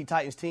Tennessee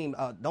Titans team,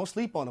 don't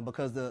sleep on them,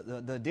 because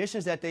the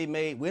additions that they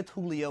made with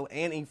Julio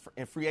and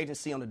in free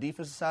agency on the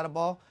defensive side of the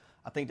ball,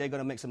 I think they're going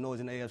to make some noise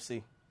in the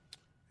AFC.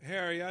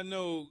 Harry, I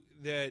know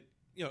that,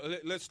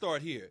 let's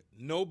start here.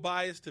 No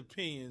biased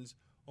opinions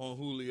on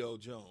Julio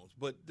Jones,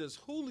 but does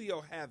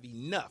Julio have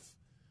enough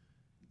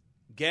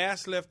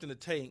gas left in the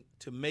tank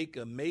to make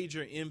a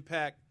major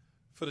impact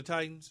for the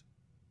Titans?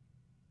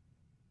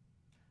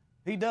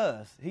 He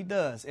does.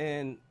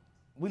 And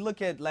we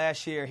look at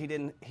last year, he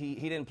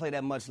didn't play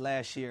that much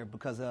last year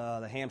because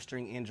of the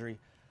hamstring injury,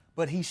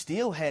 but he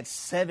still had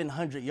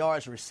 700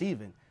 yards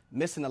receiving,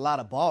 missing a lot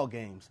of ball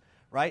games,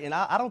 right? And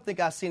I don't think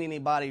I've seen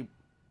anybody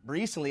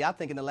recently, I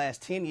think in the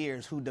last 10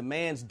 years, who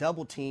demands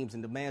double teams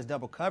and demands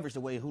double coverage the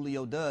way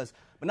Julio does.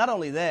 But not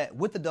only that,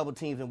 with the double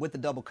teams and with the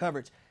double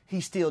coverage,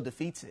 he still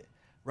defeats it,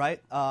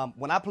 right?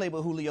 When I played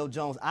with Julio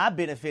Jones, I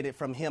benefited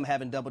from him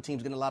having double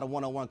teams, getting a lot of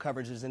one-on-one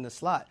coverages in the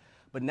slot.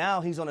 But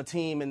now he's on a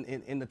team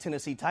in the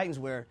Tennessee Titans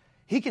where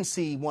he can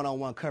see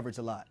one-on-one coverage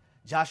a lot.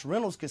 Josh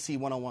Reynolds can see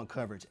one-on-one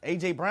coverage.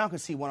 A.J. Brown can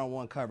see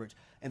one-on-one coverage.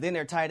 And then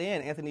their tight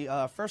end, Anthony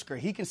Fersker,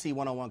 he can see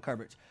one-on-one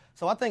coverage.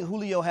 So I think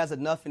Julio has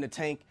enough in the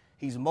tank.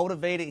 He's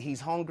motivated, he's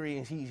hungry,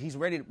 and he's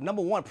ready to,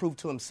 number one, prove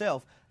to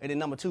himself, and then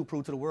number 2,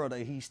 prove to the world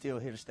that he's still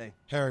here to stay.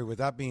 Harry, with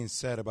that being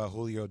said about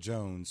Julio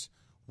Jones,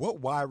 what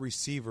wide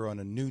receiver on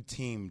a new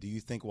team do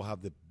you think will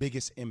have the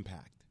biggest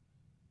impact?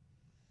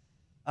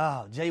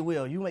 Oh, Jay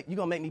Will, you're going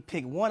to make me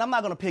pick one? I'm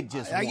not going to pick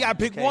just one. You got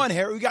to pick one,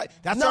 Harry.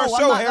 That's no, our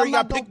show, Harry. You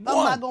got to pick one.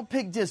 I'm not going to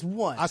pick just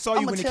one. I saw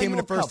you when you came in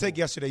the first take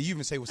yesterday. You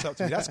even say what's up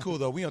to me. That's cool,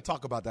 though. We're going to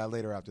talk about that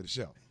later after the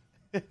show.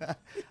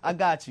 I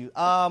got you.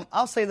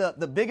 I'll say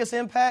the biggest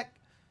impact,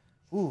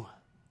 ooh.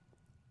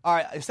 All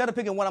right, instead of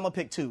picking one, I'm going to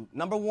pick 2.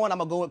 Number 1, I'm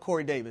going to go with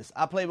Corey Davis.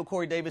 I played with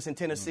Corey Davis in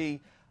Tennessee,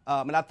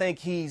 and I think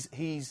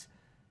he's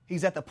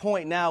at the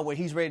point now where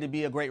he's ready to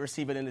be a great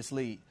receiver in this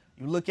league.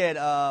 You look at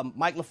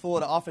Mike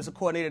LaFleur, the offensive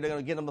coordinator, they're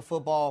going to get him the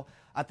football.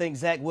 I think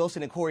Zach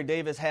Wilson and Corey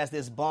Davis has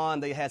this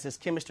bond. They has this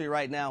chemistry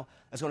right now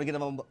that's going to get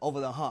them over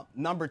the hump.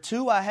 Number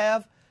 2 I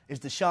have is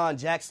Deshaun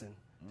Jackson.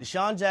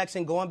 Deshaun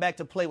Jackson going back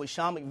to play with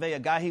Sean McVay, a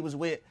guy he was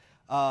with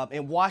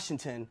in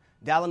Washington,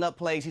 dialing up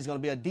plays. He's going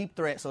to be a deep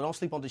threat, so don't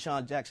sleep on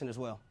Deshaun Jackson as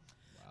well.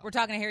 We're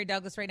talking to Harry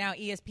Douglas right now,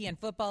 ESPN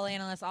football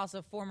analyst,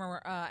 also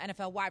former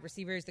NFL wide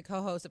receiver. He's the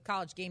co-host of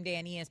College Game Day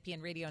on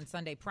ESPN Radio and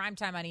Sunday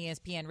Primetime on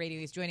ESPN Radio.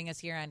 He's joining us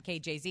here on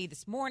KJZ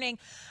this morning.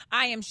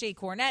 I am Shay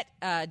Cornett,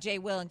 Jay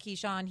Will and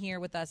Keyshawn here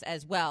with us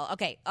as well.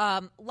 Okay,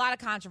 a lot of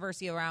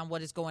controversy around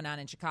what is going on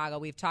in Chicago.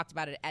 We've talked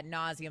about it ad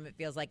nauseum, it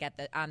feels like,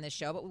 on this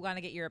show, but we want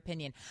to get your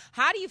opinion.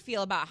 How do you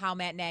feel about how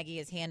Matt Nagy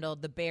has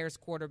handled the Bears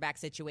quarterback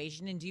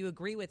situation, and do you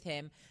agree with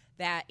him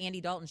that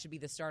Andy Dalton should be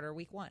the starter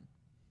week 1?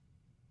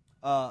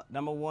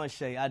 Number 1,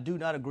 Shay, I do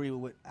not agree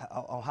with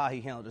on how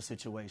he handled the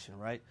situation,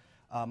 right?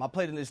 I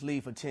played in this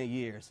league for 10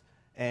 years,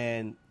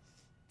 and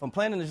from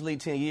playing in this league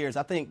 10 years,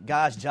 I think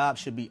guys' jobs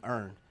should be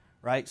earned,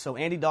 right? So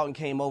Andy Dalton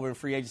came over in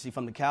free agency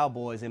from the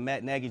Cowboys, and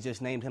Matt Nagy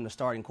just named him the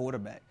starting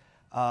quarterback.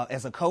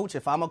 As a coach,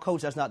 if I'm a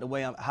coach, that's not the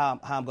way how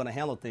I'm going to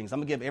handle things. I'm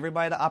going to give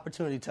everybody the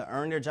opportunity to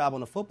earn their job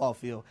on the football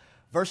field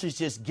versus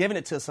just giving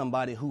it to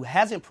somebody who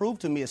hasn't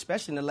proved to me,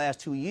 especially in the last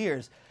 2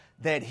 years,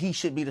 that he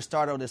should be the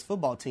starter of this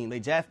football team. They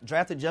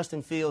drafted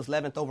Justin Fields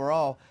 11th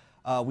overall.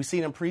 We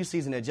seen in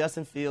preseason that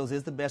Justin Fields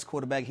is the best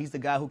quarterback. He's the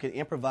guy who can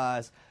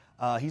improvise.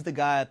 He's the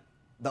guy,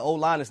 the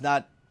O-line is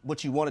not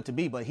what you want it to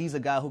be, but he's a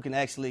guy who can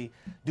actually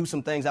do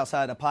some things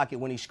outside the pocket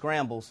when he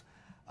scrambles.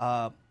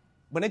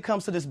 When it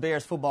comes to this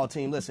Bears football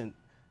team, listen,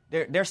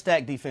 they're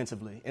stacked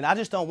defensively, and I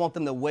just don't want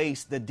them to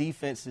waste the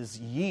defense's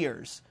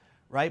years,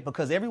 right?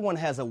 Because everyone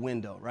has a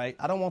window, right?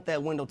 I don't want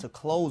that window to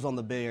close on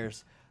the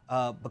Bears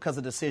because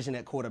of the decision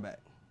at quarterback.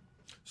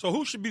 So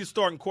who should be the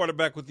starting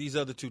quarterback with these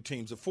other two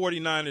teams, the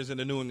 49ers and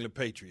the New England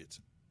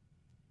Patriots?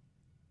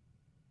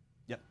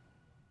 Yep.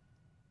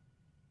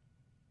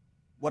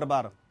 What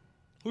about them?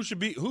 Who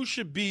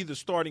should be the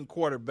starting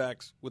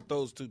quarterbacks with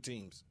those two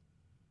teams?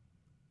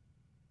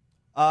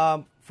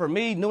 For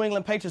me, New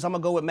England Patriots, I'm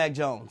going to go with Mac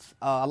Jones.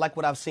 I like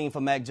what I've seen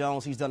from Mac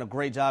Jones. He's done a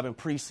great job in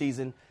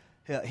preseason.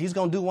 He's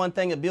going to do one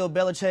thing that Bill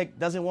Belichick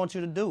doesn't want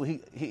you to do.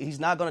 He's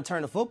not going to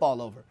turn the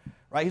football over,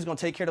 right? He's going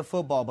to take care of the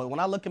football. But when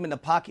I look him in the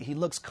pocket, he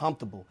looks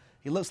comfortable.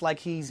 He looks like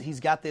he's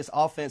got this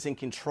offense in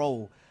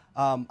control.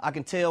 I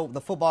can tell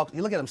the football –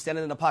 you look at him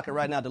standing in the pocket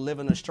right now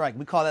delivering a strike.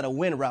 We call that a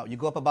win route. You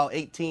go up about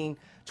 18,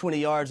 20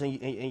 yards,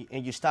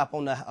 and you stop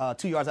on the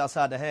 2 yards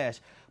outside the hash.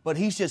 But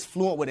he's just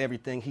fluent with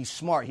everything. He's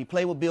smart. He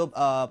played with Nick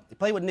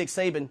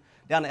Saban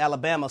down in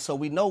Alabama, so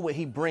we know what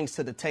he brings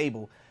to the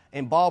table.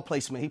 And ball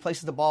placement, he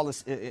places the ball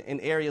in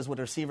areas where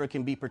the receiver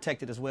can be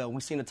protected as well.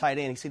 We've seen the tight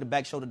end. You see the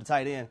back shoulder of the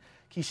tight end.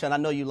 Keyshawn, I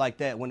know you like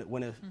that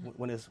when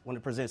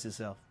it presents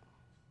itself.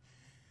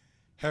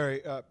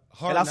 Harry, and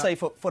I'll say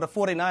for the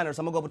 49ers,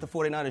 I'm going to go with the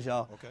 49ers,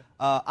 y'all. Okay.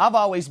 I've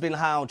always been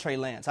high on Trey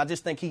Lance. I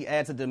just think he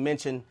adds a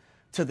dimension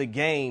to the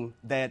game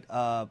that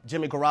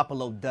Jimmy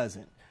Garoppolo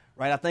doesn't.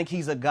 Right? I think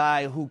he's a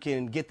guy who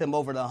can get them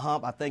over the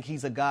hump. I think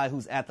he's a guy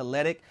who's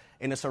athletic,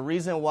 and it's a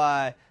reason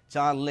why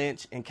John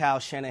Lynch and Kyle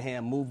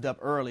Shanahan moved up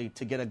early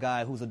to get a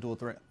guy who's a dual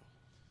threat.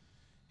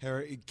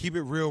 Harry, keep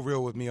it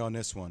real with me on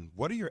this one.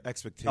 What are your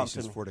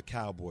expectations for the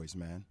Cowboys,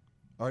 man?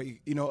 A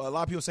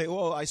lot of people say,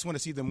 "Oh, I just want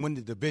to see them win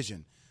the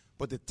division,"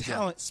 but the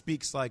talent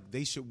speaks like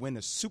they should win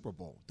a Super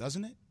Bowl,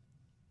 doesn't it?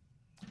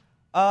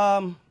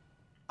 I'll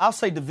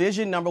say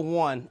division number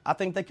one. I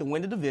think they can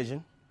win the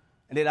division.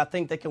 And then I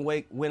think they can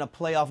win a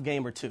playoff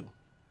game or two,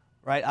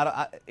 right?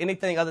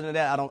 Anything other than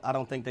that, I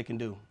don't think they can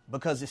do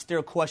because it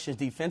still questions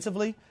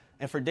defensively.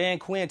 And for Dan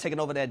Quinn taking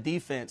over that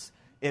defense,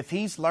 if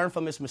he's learned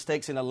from his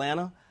mistakes in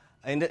Atlanta,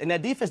 and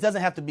that defense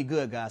doesn't have to be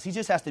good, guys. He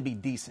just has to be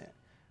decent,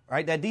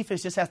 right? That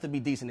defense just has to be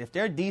decent. If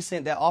they're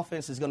decent, that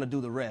offense is going to do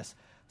the rest.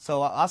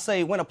 So I'll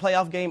say win a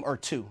playoff game or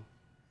two,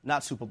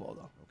 not Super Bowl,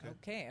 though.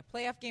 Okay, a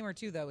playoff game or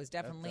two, though, is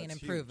definitely an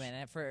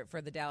improvement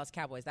for the Dallas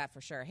Cowboys, that for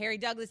sure. Harry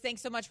Douglas,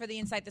 thanks so much for the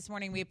insight this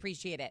morning. We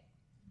appreciate it.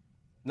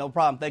 No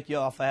problem. Thank you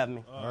all for having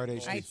me. All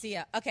right, I see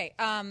ya. Okay,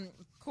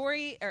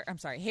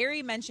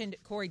 Harry mentioned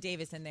Corey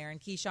Davis in there, and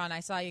Keyshawn,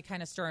 I saw you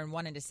kind of stirring,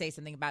 wanting to say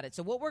something about it.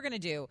 So what we're going to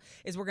do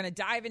is we're going to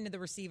dive into the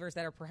receivers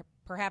that are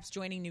perhaps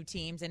joining new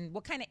teams and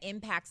what kind of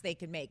impacts they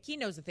could make. He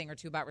knows a thing or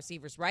two about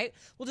receivers, right?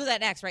 We'll do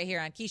that next right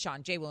here on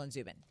Keyshawn, J. Will, and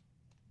Zubin.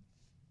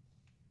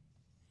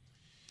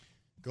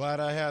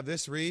 Glad I have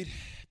this, Reed.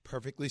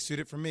 Perfectly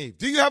suited for me.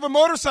 Do you have a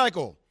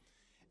motorcycle,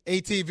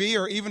 ATV,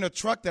 or even a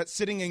truck that's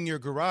sitting in your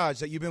garage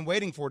that you've been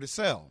waiting for to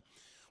sell?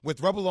 With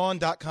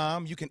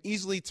RubbleOn.com, you can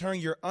easily turn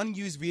your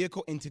unused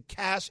vehicle into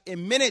cash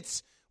in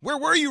minutes. Where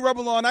were you,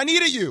 RubbleOn? I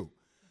needed you.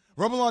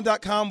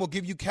 RubbleOn.com will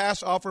give you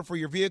cash offer for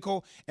your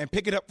vehicle and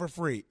pick it up for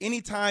free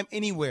anytime,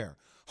 anywhere.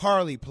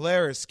 Harley,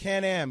 Polaris,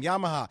 Can-Am,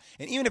 Yamaha,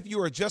 and even if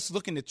you are just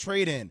looking to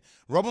trade in,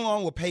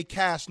 RubbleOn will pay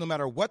cash no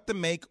matter what the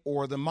make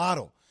or the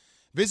model.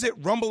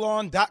 Visit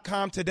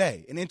RumbleOn.com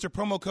today and enter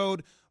promo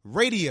code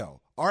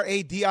RADIO,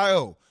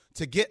 R-A-D-I-O,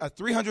 to get a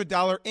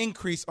 $300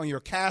 increase on your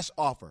cash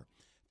offer.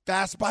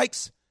 Fast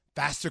bikes,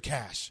 faster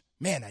cash.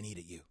 Man, I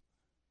needed you.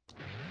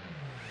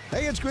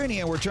 Hey, it's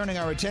Greeny, and we're turning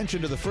our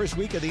attention to the first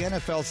week of the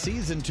NFL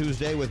season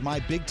Tuesday with my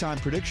big-time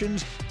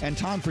predictions and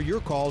time for your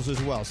calls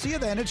as well. See you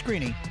then. It's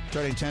Greeny,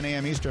 starting 10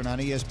 a.m. Eastern on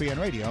ESPN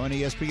Radio and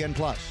ESPN+.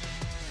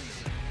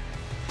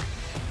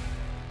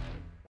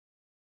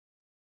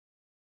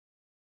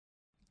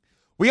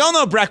 We all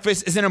know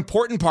breakfast is an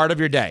important part of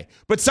your day,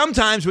 but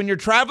sometimes when you're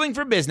traveling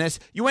for business,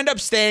 you end up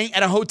staying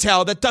at a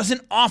hotel that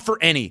doesn't offer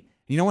any.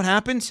 You know what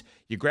happens?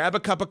 You grab a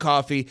cup of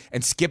coffee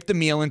and skip the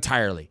meal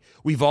entirely.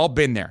 We've all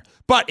been there.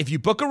 But if you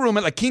book a room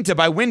at La Quinta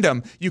by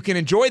Wyndham, you can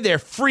enjoy their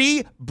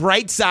free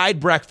Bright Side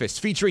breakfast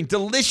featuring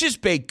delicious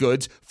baked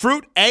goods,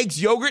 fruit, eggs,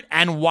 yogurt,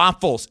 and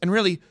waffles. And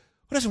really,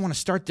 who doesn't want to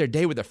start their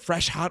day with a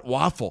fresh hot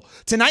waffle?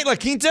 Tonight, La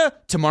Quinta,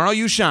 tomorrow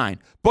you shine.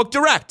 Book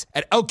direct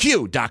at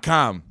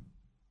LQ.com.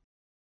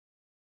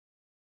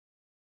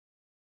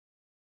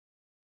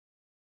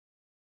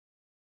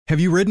 Have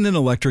you ridden an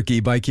electric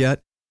e-bike yet?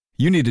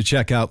 You need to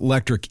check out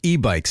Electric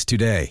E-Bikes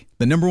today,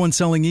 the #1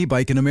 selling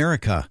e-bike in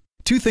America.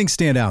 Two things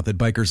stand out that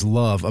bikers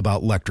love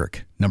about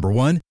Electric. Number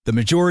one, the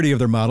majority of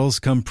their models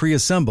come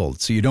pre-assembled,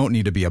 so you don't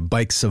need to be a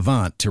bike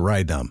savant to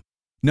ride them.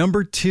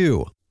 Number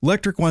two,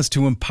 Electric wants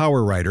to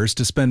empower riders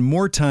to spend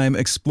more time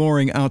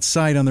exploring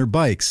outside on their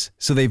bikes,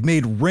 so they've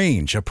made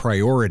range a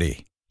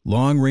priority.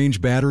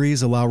 Long-range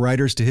batteries allow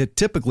riders to hit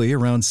typically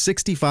around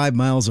 65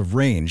 miles of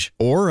range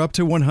or up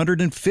to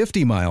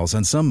 150 miles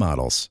on some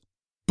models.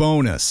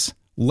 Bonus!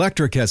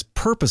 Lectric has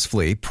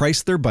purposefully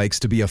priced their bikes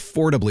to be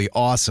affordably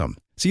awesome,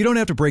 so you don't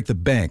have to break the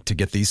bank to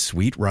get these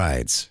sweet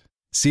rides.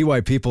 See why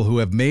people who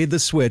have made the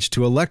switch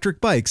to electric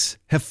bikes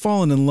have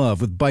fallen in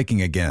love with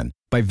biking again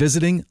by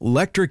visiting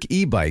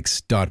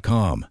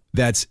lectricebikes.com.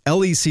 That's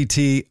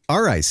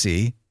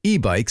LECTRIC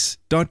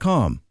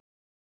ebikes.com.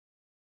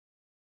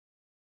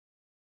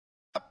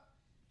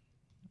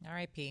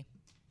 R.I.P.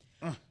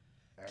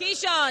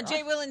 Keyshawn,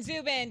 J. Will, and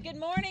Zubin, good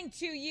morning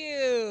to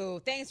you.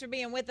 Thanks for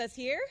being with us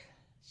here.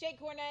 Shay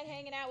Cornett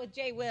hanging out with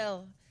J.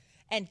 Will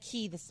and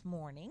Key this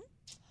morning.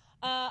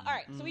 All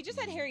right, so we just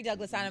had Harry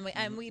Douglas on,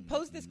 and we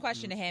posed this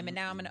question to him, and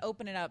now I'm going to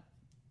open it up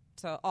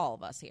to all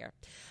of us here.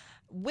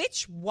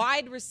 Which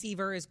wide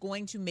receiver is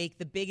going to make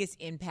the biggest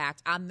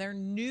impact on their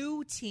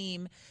new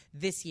team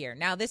this year?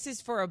 Now, this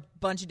is for a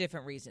bunch of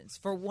different reasons.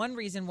 For one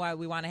reason why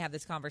we want to have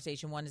this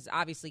conversation, one is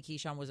obviously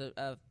Keyshawn was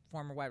a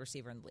former wide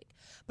receiver in the league.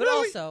 But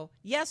also,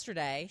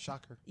 yesterday,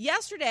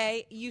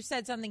 you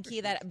said something, Key,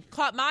 that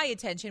caught my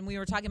attention. We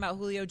were talking about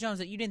Julio Jones,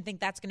 that you didn't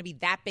think that's going to be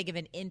that big of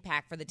an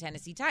impact for the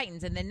Tennessee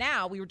Titans. And then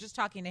now we were just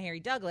talking to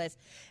Harry Douglas,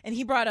 and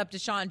he brought up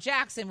Deshaun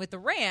Jackson with the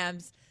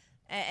Rams,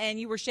 and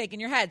you were shaking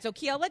your head. So,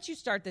 Key, I'll let you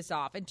start this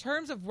off. In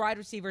terms of wide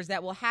receivers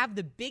that will have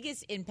the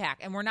biggest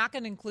impact, and we're not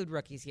going to include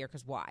rookies here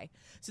because why?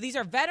 So these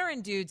are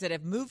veteran dudes that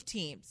have moved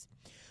teams.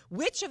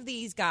 Which of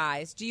these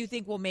guys do you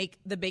think will make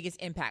the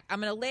biggest impact?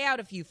 I'm going to lay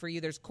out a few for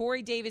you. There's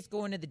Corey Davis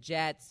going to the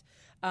Jets,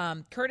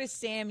 Curtis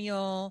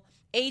Samuel,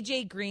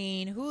 A.J.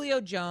 Green,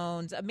 Julio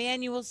Jones,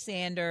 Emmanuel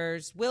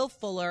Sanders, Will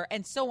Fuller,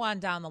 and so on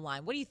down the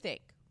line. What do you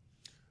think?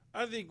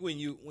 I think when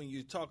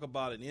you talk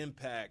about an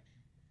impact,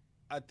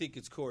 I think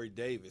it's Corey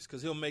Davis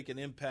because he'll make an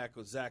impact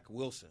with Zach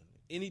Wilson.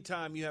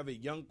 Anytime you have a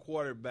young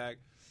quarterback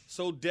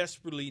so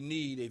desperately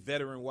need a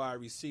veteran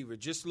wide receiver,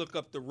 just look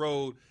up the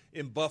road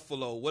in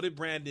Buffalo. What did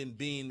Brandon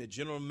Beane, the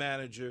general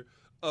manager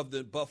of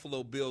the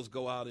Buffalo Bills,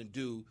 go out and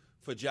do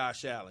for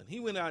Josh Allen? He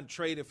went out and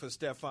traded for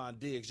Stephon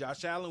Diggs.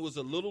 Josh Allen was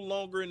a little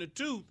longer in the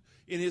tooth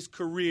in his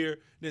career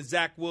than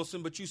Zach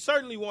Wilson, but you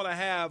certainly want to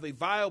have a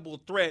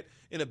viable threat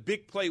in a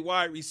big play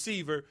wide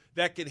receiver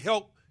that can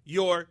help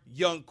your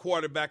young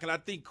quarterback. And I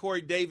think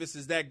Corey Davis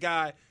is that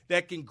guy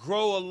that can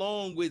grow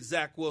along with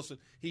Zach Wilson.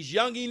 He's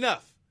young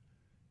enough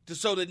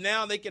so that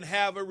now they can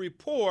have a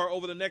rapport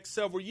over the next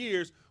several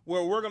years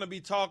where we're going to be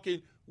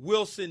talking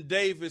Wilson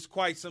Davis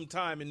quite some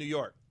time in New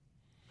York.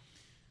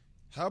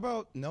 How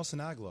about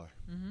Nelson Aguilar?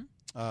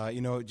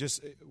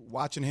 Just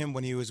watching him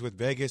when he was with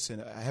Vegas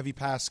and a heavy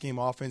pass scheme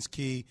offense,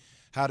 Key,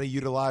 how they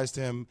utilized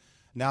him.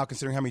 Now,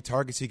 considering how many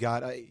targets he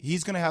got,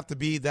 he's going to have to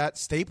be that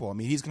staple. I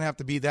mean, he's going to have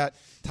to be that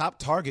top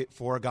target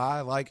for a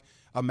guy like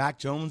a Mac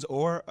Jones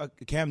or a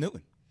Cam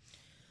Newton.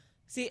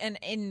 See,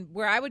 and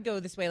where I would go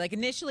this way, like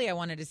initially I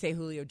wanted to say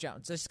Julio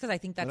Jones, just because I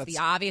think that's the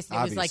obvious.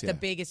 It was like the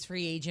biggest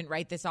free agent,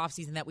 right, this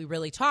offseason that we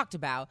really talked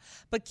about.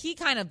 But Key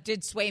kind of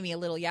did sway me a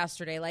little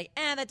yesterday, like,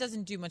 that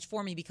doesn't do much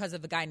for me because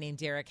of a guy named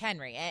Derrick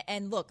Henry.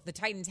 And look, the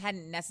Titans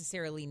hadn't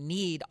necessarily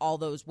need all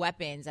those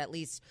weapons, at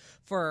least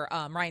for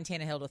Ryan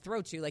Tannehill to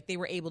throw to. Like, they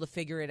were able to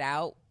figure it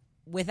out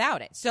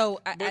without it.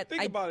 So,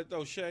 think about it,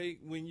 though, Shay,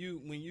 when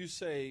you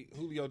say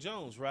Julio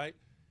Jones, right,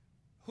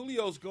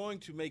 Julio's going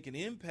to make an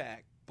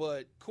impact.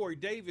 But Corey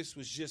Davis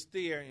was just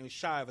there and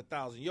shy of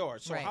 1,000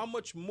 yards. So how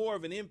much more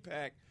of an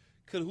impact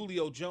could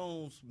Julio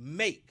Jones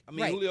make? I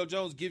mean, Julio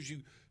Jones gives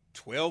you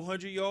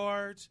 1,200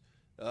 yards,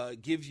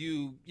 gives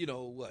you,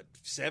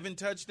 7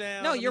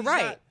 touchdowns. No, you're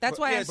right. That's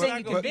why I'm saying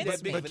you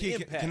convinced me. But Key,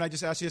 can I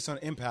just ask you this on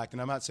impact?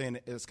 And I'm not saying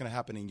it's going to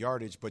happen in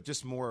yardage, but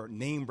just more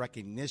name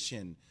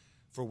recognition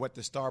for what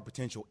the star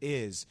potential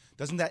is.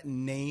 Doesn't that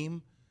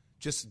name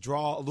just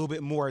draw a little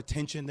bit more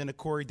attention than a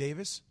Corey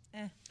Davis?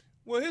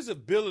 Well, his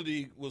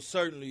ability will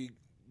certainly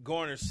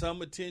garner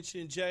some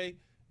attention, Jay,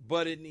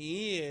 but in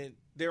the end,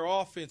 their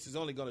offense is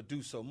only going to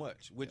do so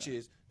much, which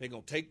is they're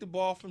going to take the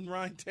ball from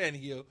Ryan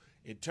Tannehill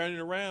and turn it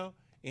around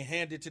and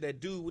hand it to that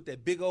dude with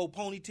that big old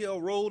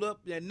ponytail rolled up,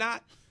 that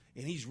knot,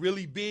 and he's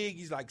really big.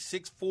 He's like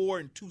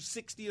 6'4" and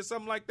 260 or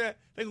something like that.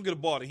 They're going to get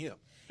a ball to him.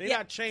 They're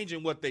not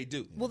changing what they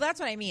do. Well, that's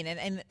what I mean.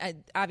 And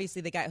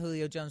obviously they got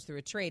Julio Jones through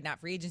a trade,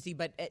 not free agency,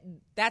 but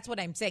that's what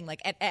I'm saying.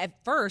 Like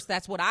at first,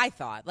 that's what I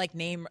thought. Like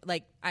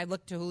I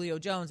looked to Julio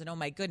Jones and, oh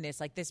my goodness,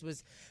 like this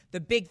was the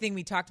big thing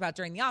we talked about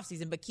during the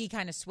offseason, but Key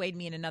kind of swayed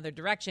me in another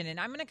direction. And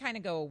I'm going to kind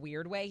of go a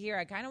weird way here.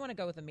 I kind of want to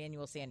go with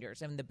Emmanuel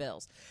Sanders and the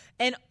Bills.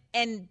 And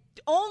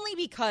only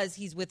because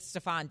he's with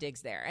Stephon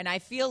Diggs there. And I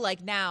feel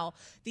like now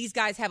these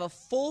guys have a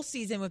full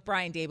season with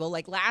Brian Daboll.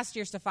 Like last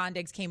year, Stephon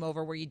Diggs came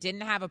over where you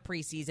didn't have a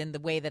preseason the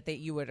way that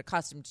you were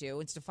accustomed to.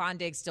 And Stephon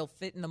Diggs still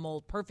fit in the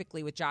mold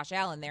perfectly with Josh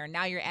Allen there. And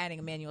now you're adding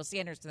Emmanuel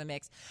Sanders to the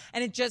mix.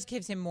 And it just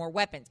gives him more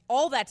weapons.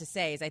 All that to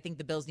say is I think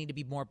the Bills need to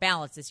be more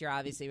balanced this year,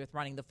 obviously, with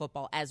running the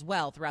football as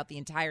well throughout the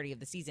entirety of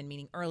the season,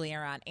 meaning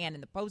earlier on and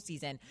in the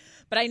postseason.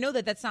 But I know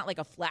that that's not like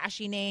a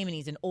flashy name and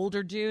he's an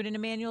older dude in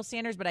Emmanuel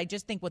Sanders. But I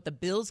just think what the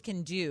Bills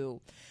can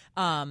do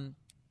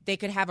they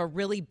could have a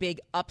really big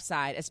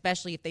upside,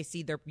 especially if they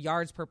see their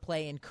yards per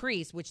play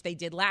increase, which they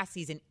did last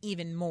season,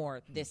 even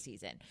more this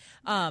season.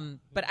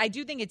 But I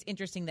do think it's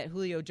interesting that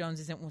Julio Jones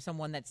isn't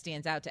someone that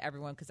stands out to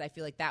everyone, because I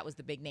feel like that was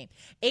the big name.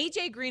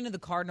 A.J. Green of the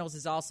Cardinals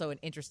is also an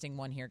interesting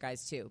one here,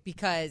 guys, too,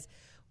 because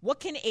what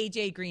can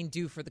A.J. Green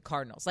do for the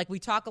Cardinals? Like, we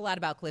talk a lot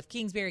about Cliff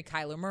Kingsbury,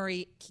 Kyler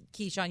Murray.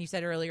 Keyshawn, you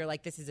said earlier,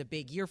 like, this is a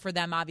big year for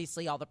them.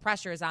 Obviously, all the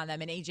pressure is on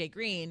them. And A.J.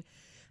 Green,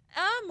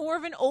 more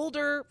of an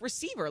older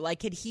receiver. Like,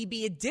 could he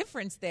be a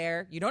difference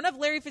there? You don't have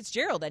Larry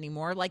Fitzgerald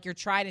anymore, like your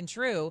tried and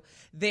true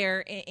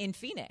there in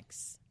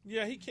Phoenix.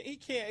 Yeah, he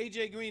can't.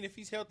 A.J. Green, if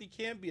he's healthy,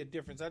 can be a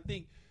difference. I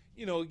think,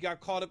 he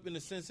got caught up in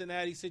the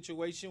Cincinnati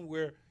situation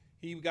where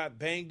he got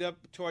banged up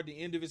toward the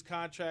end of his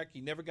contract.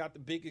 He never got the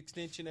big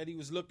extension that he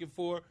was looking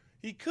for.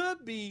 He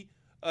could be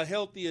a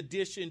healthy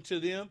addition to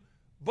them,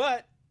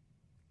 but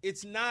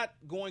it's not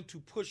going to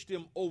push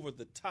them over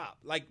the top.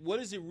 Like,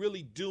 what is it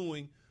really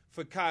doing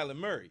for Kyler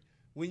Murray?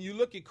 When you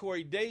look at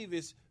Corey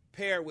Davis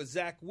paired with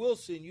Zach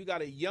Wilson, you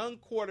got a young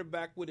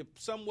quarterback with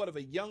somewhat of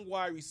a young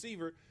wide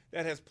receiver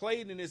that has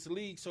played in this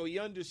league, so he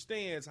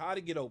understands how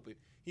to get open.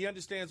 He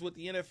understands what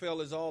the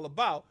NFL is all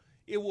about.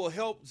 It will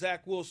help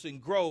Zach Wilson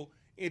grow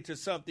into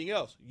something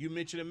else. You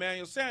mentioned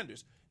Emmanuel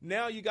Sanders.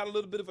 Now you got a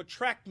little bit of a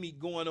track meet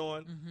going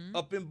on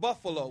up in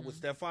Buffalo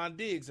with Stephon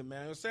Diggs,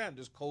 Emmanuel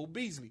Sanders, Cole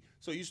Beasley.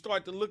 So you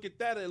start to look at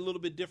that a little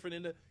bit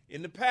different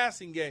in the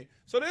passing game.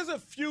 So there's a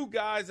few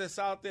guys that's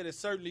out there that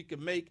certainly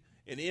can make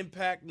an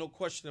impact, no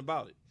question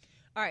about it.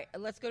 All right,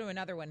 let's go to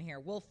another one here.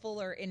 Will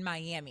Fuller in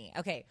Miami.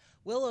 Okay,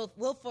 Will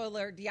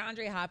Fuller,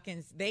 DeAndre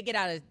Hopkins, they get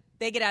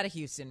out of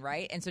Houston,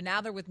 right? And so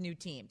now they're with new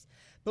teams.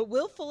 But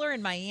Will Fuller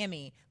in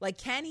Miami, like,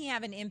 can he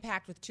have an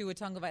impact with Tua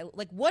Tagovailoa?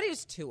 Like, what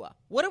is Tua?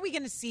 What are we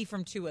going to see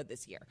from Tua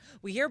this year?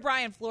 We hear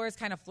Brian Flores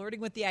kind of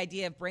flirting with the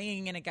idea of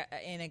bringing in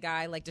a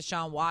guy like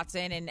Deshaun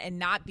Watson and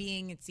not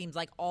being, it seems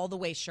like, all the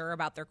way sure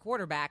about their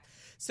quarterback.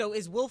 So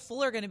is Will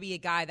Fuller going to be a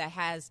guy that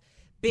has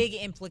big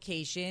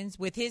implications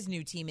with his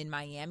new team in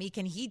Miami?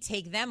 Can he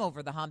take them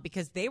over the hump?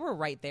 Because they were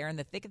right there in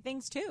the thick of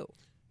things, too.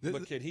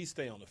 But can he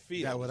stay on the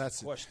field? Yeah, well, that's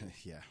the question.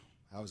 Yeah.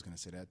 I was going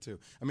to say that, too.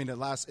 I mean, the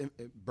last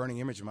burning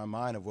image in my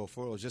mind of Will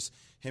Fuller was just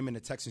him in the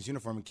Texans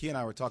uniform. And Key and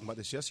I were talking about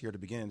this yesterday at the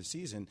beginning of the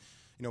season,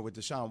 with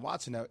Deshaun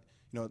Watson,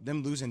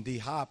 them losing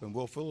D-Hop, and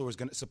Will Fuller was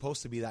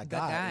supposed to be that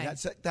guy. And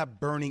that's that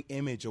burning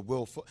image of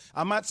Will Fuller.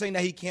 I'm not saying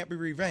that he can't be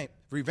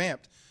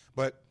revamped,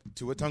 but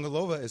Tua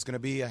Tagovailoa is going to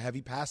be a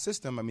heavy pass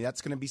system. I mean,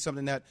 that's going to be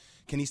something that,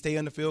 can he stay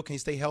on the field? Can he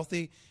stay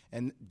healthy?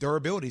 And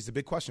durability is the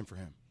big question for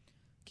him.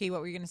 Key,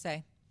 what were you going to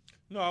say?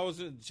 No,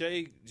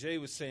 Jay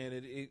was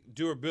saying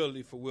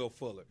durability for Will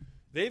Fuller.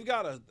 They've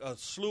got a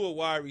slew of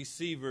wide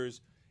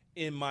receivers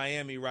in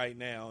Miami right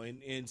now,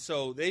 and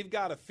so they've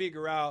got to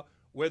figure out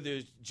whether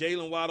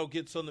Jalen Waddle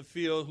gets on the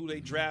field, who they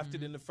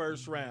drafted in the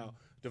first round,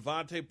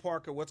 Devontae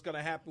Parker, what's going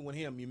to happen with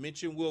him. You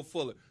mentioned Will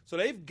Fuller. So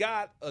they've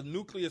got a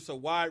nucleus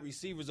of wide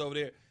receivers over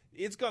there.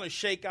 It's going to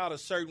shake out a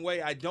certain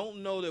way. I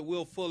don't know that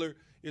Will Fuller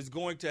is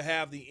going to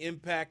have the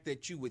impact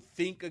that you would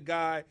think a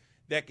guy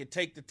that could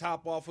take the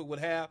top off it would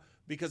have,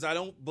 because I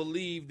don't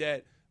believe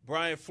that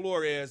Brian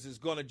Flores is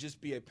going to just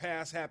be a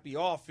pass-happy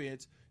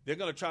offense. They're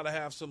going to try to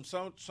have some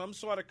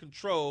sort of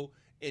control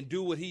and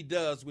do what he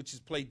does, which is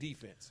play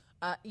defense.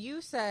 You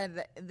said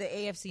that the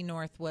AFC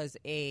North was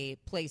a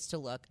place to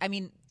look. I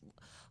mean,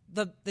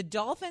 the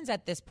Dolphins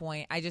at this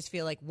point, I just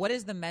feel like, what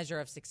is the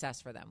measure of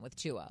success for them with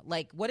Tua?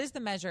 Like, what is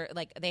the measure?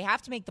 Like, they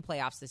have to make the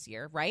playoffs this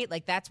year, right?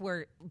 Like, that's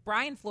where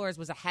Brian Flores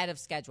was ahead of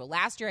schedule.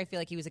 Last year, I feel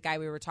like he was a guy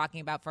we were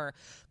talking about for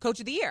Coach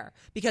of the Year,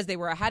 because they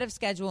were ahead of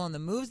schedule, and the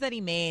moves that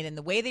he made and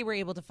the way they were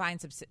able to find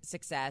some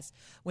success,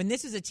 when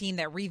this was a team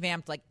that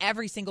revamped like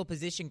every single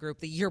position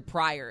group the year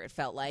prior, it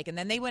felt like. And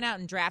then they went out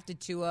and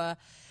drafted Tua.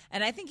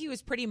 And I think he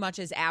was pretty much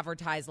as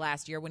advertised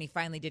last year when he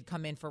finally did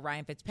come in for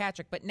Ryan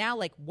Fitzpatrick. But now,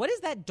 like, what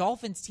is that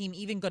Dolphins team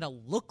even going to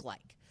look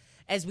like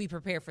as we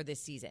prepare for this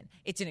season?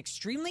 It's an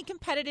extremely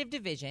competitive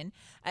division.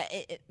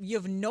 You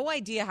have no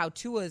idea how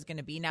Tua is going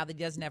to be now that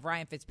he doesn't have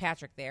Ryan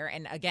Fitzpatrick there.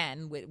 And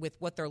again, with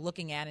what they're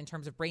looking at in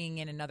terms of bringing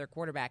in another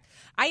quarterback,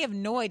 I have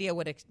no idea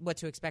what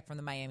to expect from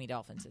the Miami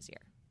Dolphins this year.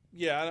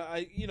 Yeah,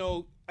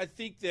 I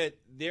think that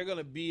they're going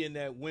to be in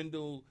that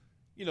window.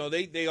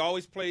 They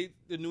always play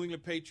the New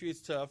England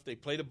Patriots tough. They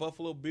play the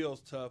Buffalo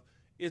Bills tough.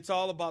 It's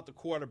all about the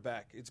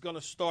quarterback. It's going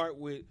to start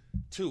with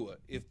Tua.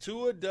 If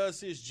Tua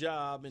does his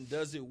job and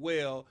does it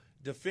well,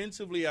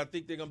 defensively, I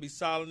think they're going to be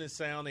solid and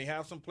sound. They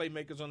have some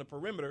playmakers on the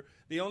perimeter.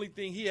 The only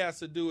thing he has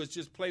to do is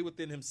just play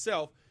within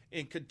himself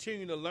and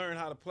continue to learn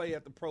how to play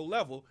at the pro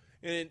level.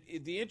 And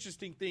the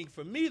interesting thing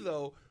for me,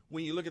 though,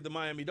 when you look at the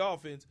Miami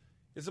Dolphins,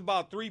 it's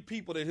about three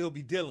people that he'll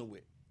be dealing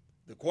with: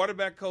 the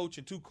quarterback coach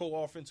and two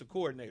co-offensive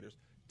coordinators.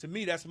 To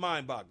me, that's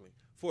mind-boggling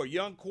for a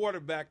young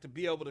quarterback to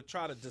be able to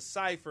try to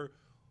decipher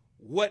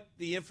what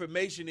the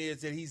information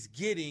is that he's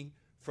getting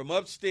from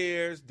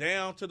upstairs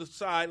down to the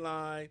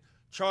sideline.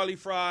 Charlie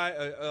Fry,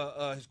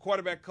 his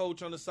quarterback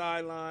coach on the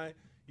sideline.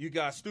 You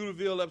got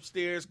Studeville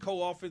upstairs,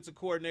 co-offensive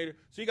coordinator.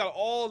 So you got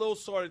all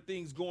those sort of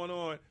things going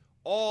on,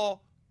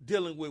 all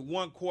dealing with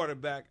one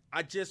quarterback.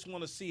 I just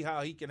want to see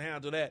how he can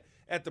handle that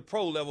at the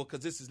pro level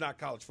because this is not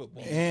college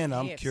football. And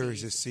I'm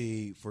curious to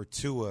see for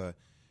Tua,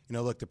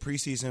 look, the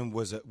preseason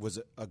was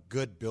a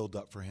good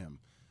build-up for him.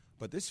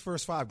 But this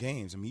first 5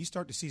 games, you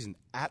start the season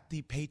at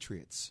the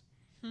Patriots,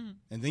 and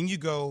then you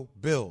go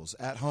Bills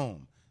at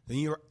home, then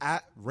you're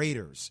at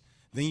Raiders,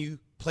 then you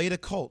play the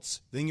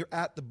Colts, then you're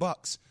at the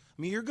Bucs.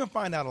 You're going to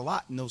find out a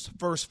lot in those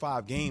first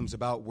 5 games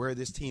about where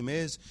this team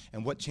is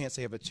and what chance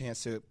they have a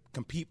chance to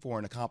compete for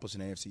and accomplish in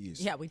the AFC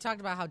East. Yeah, we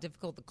talked about how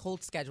difficult the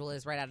Colts schedule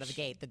is right out of the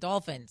gate. The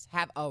Dolphins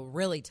have a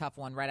really tough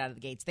one right out of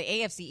the gates. The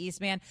AFC East,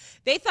 man,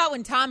 they thought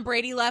when Tom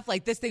Brady left,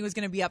 this thing was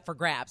going to be up for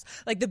grabs.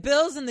 The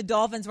Bills and the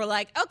Dolphins were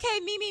like, okay,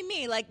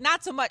 me.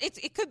 Not so much.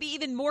 It could be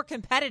even more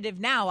competitive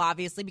now,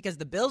 obviously, because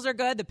the Bills are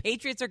good. The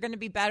Patriots are going to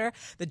be better.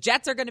 The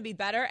Jets are going to be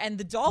better. And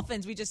the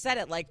Dolphins, we just said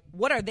it,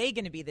 what are they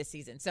going to be this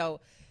season? So,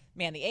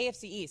 man, the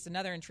AFC East,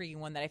 another intriguing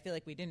one that I feel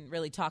like we didn't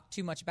really talk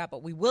too much about,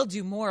 but we will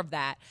do more of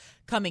that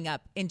coming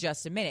up in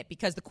just a minute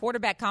because the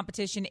quarterback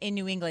competition in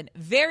New England,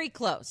 very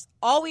close.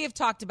 All we have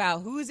talked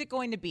about, who is it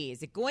going to be?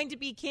 Is it going to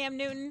be Cam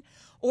Newton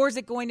or is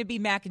it going to be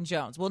Mac and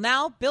Jones? Well,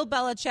 now Bill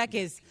Belichick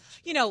is,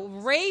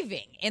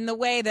 raving in the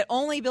way that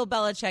only Bill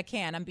Belichick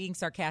can. I'm being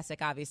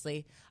sarcastic,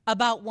 obviously,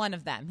 about one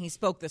of them. He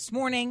spoke this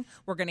morning.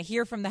 We're going to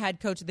hear from the head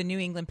coach of the New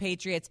England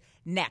Patriots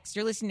next.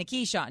 You're listening to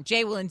Keyshawn,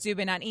 J. Will, and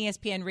Zubin on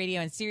ESPN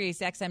Radio and Sirius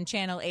XM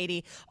Channel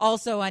 80.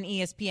 Also on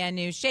ESPN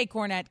News, Shea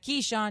Cornett,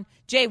 Keyshawn,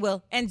 J.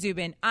 Will, and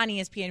Zubin on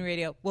ESPN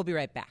Radio. We'll be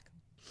right back.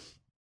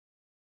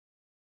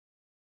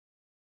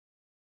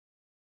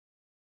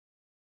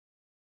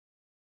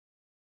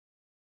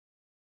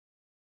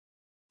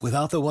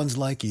 Without the ones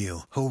like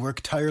you, who work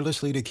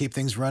tirelessly to keep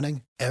things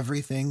running,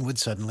 everything would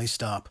suddenly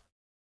stop.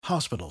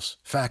 Hospitals,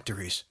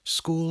 factories,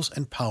 schools,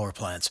 and power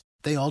plants,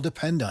 they all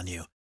depend on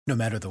you. No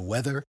matter the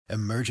weather,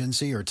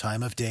 emergency, or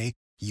time of day,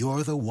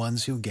 you're the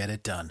ones who get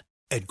it done.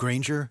 At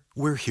Grainger,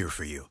 we're here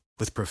for you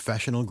with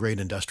professional-grade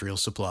industrial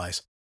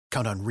supplies.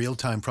 Count on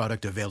real-time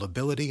product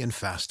availability and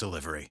fast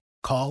delivery.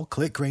 Call,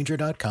 click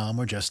Grainger.com,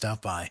 or just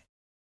stop by.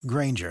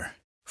 Grainger,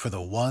 for the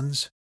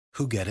ones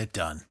who get it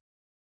done.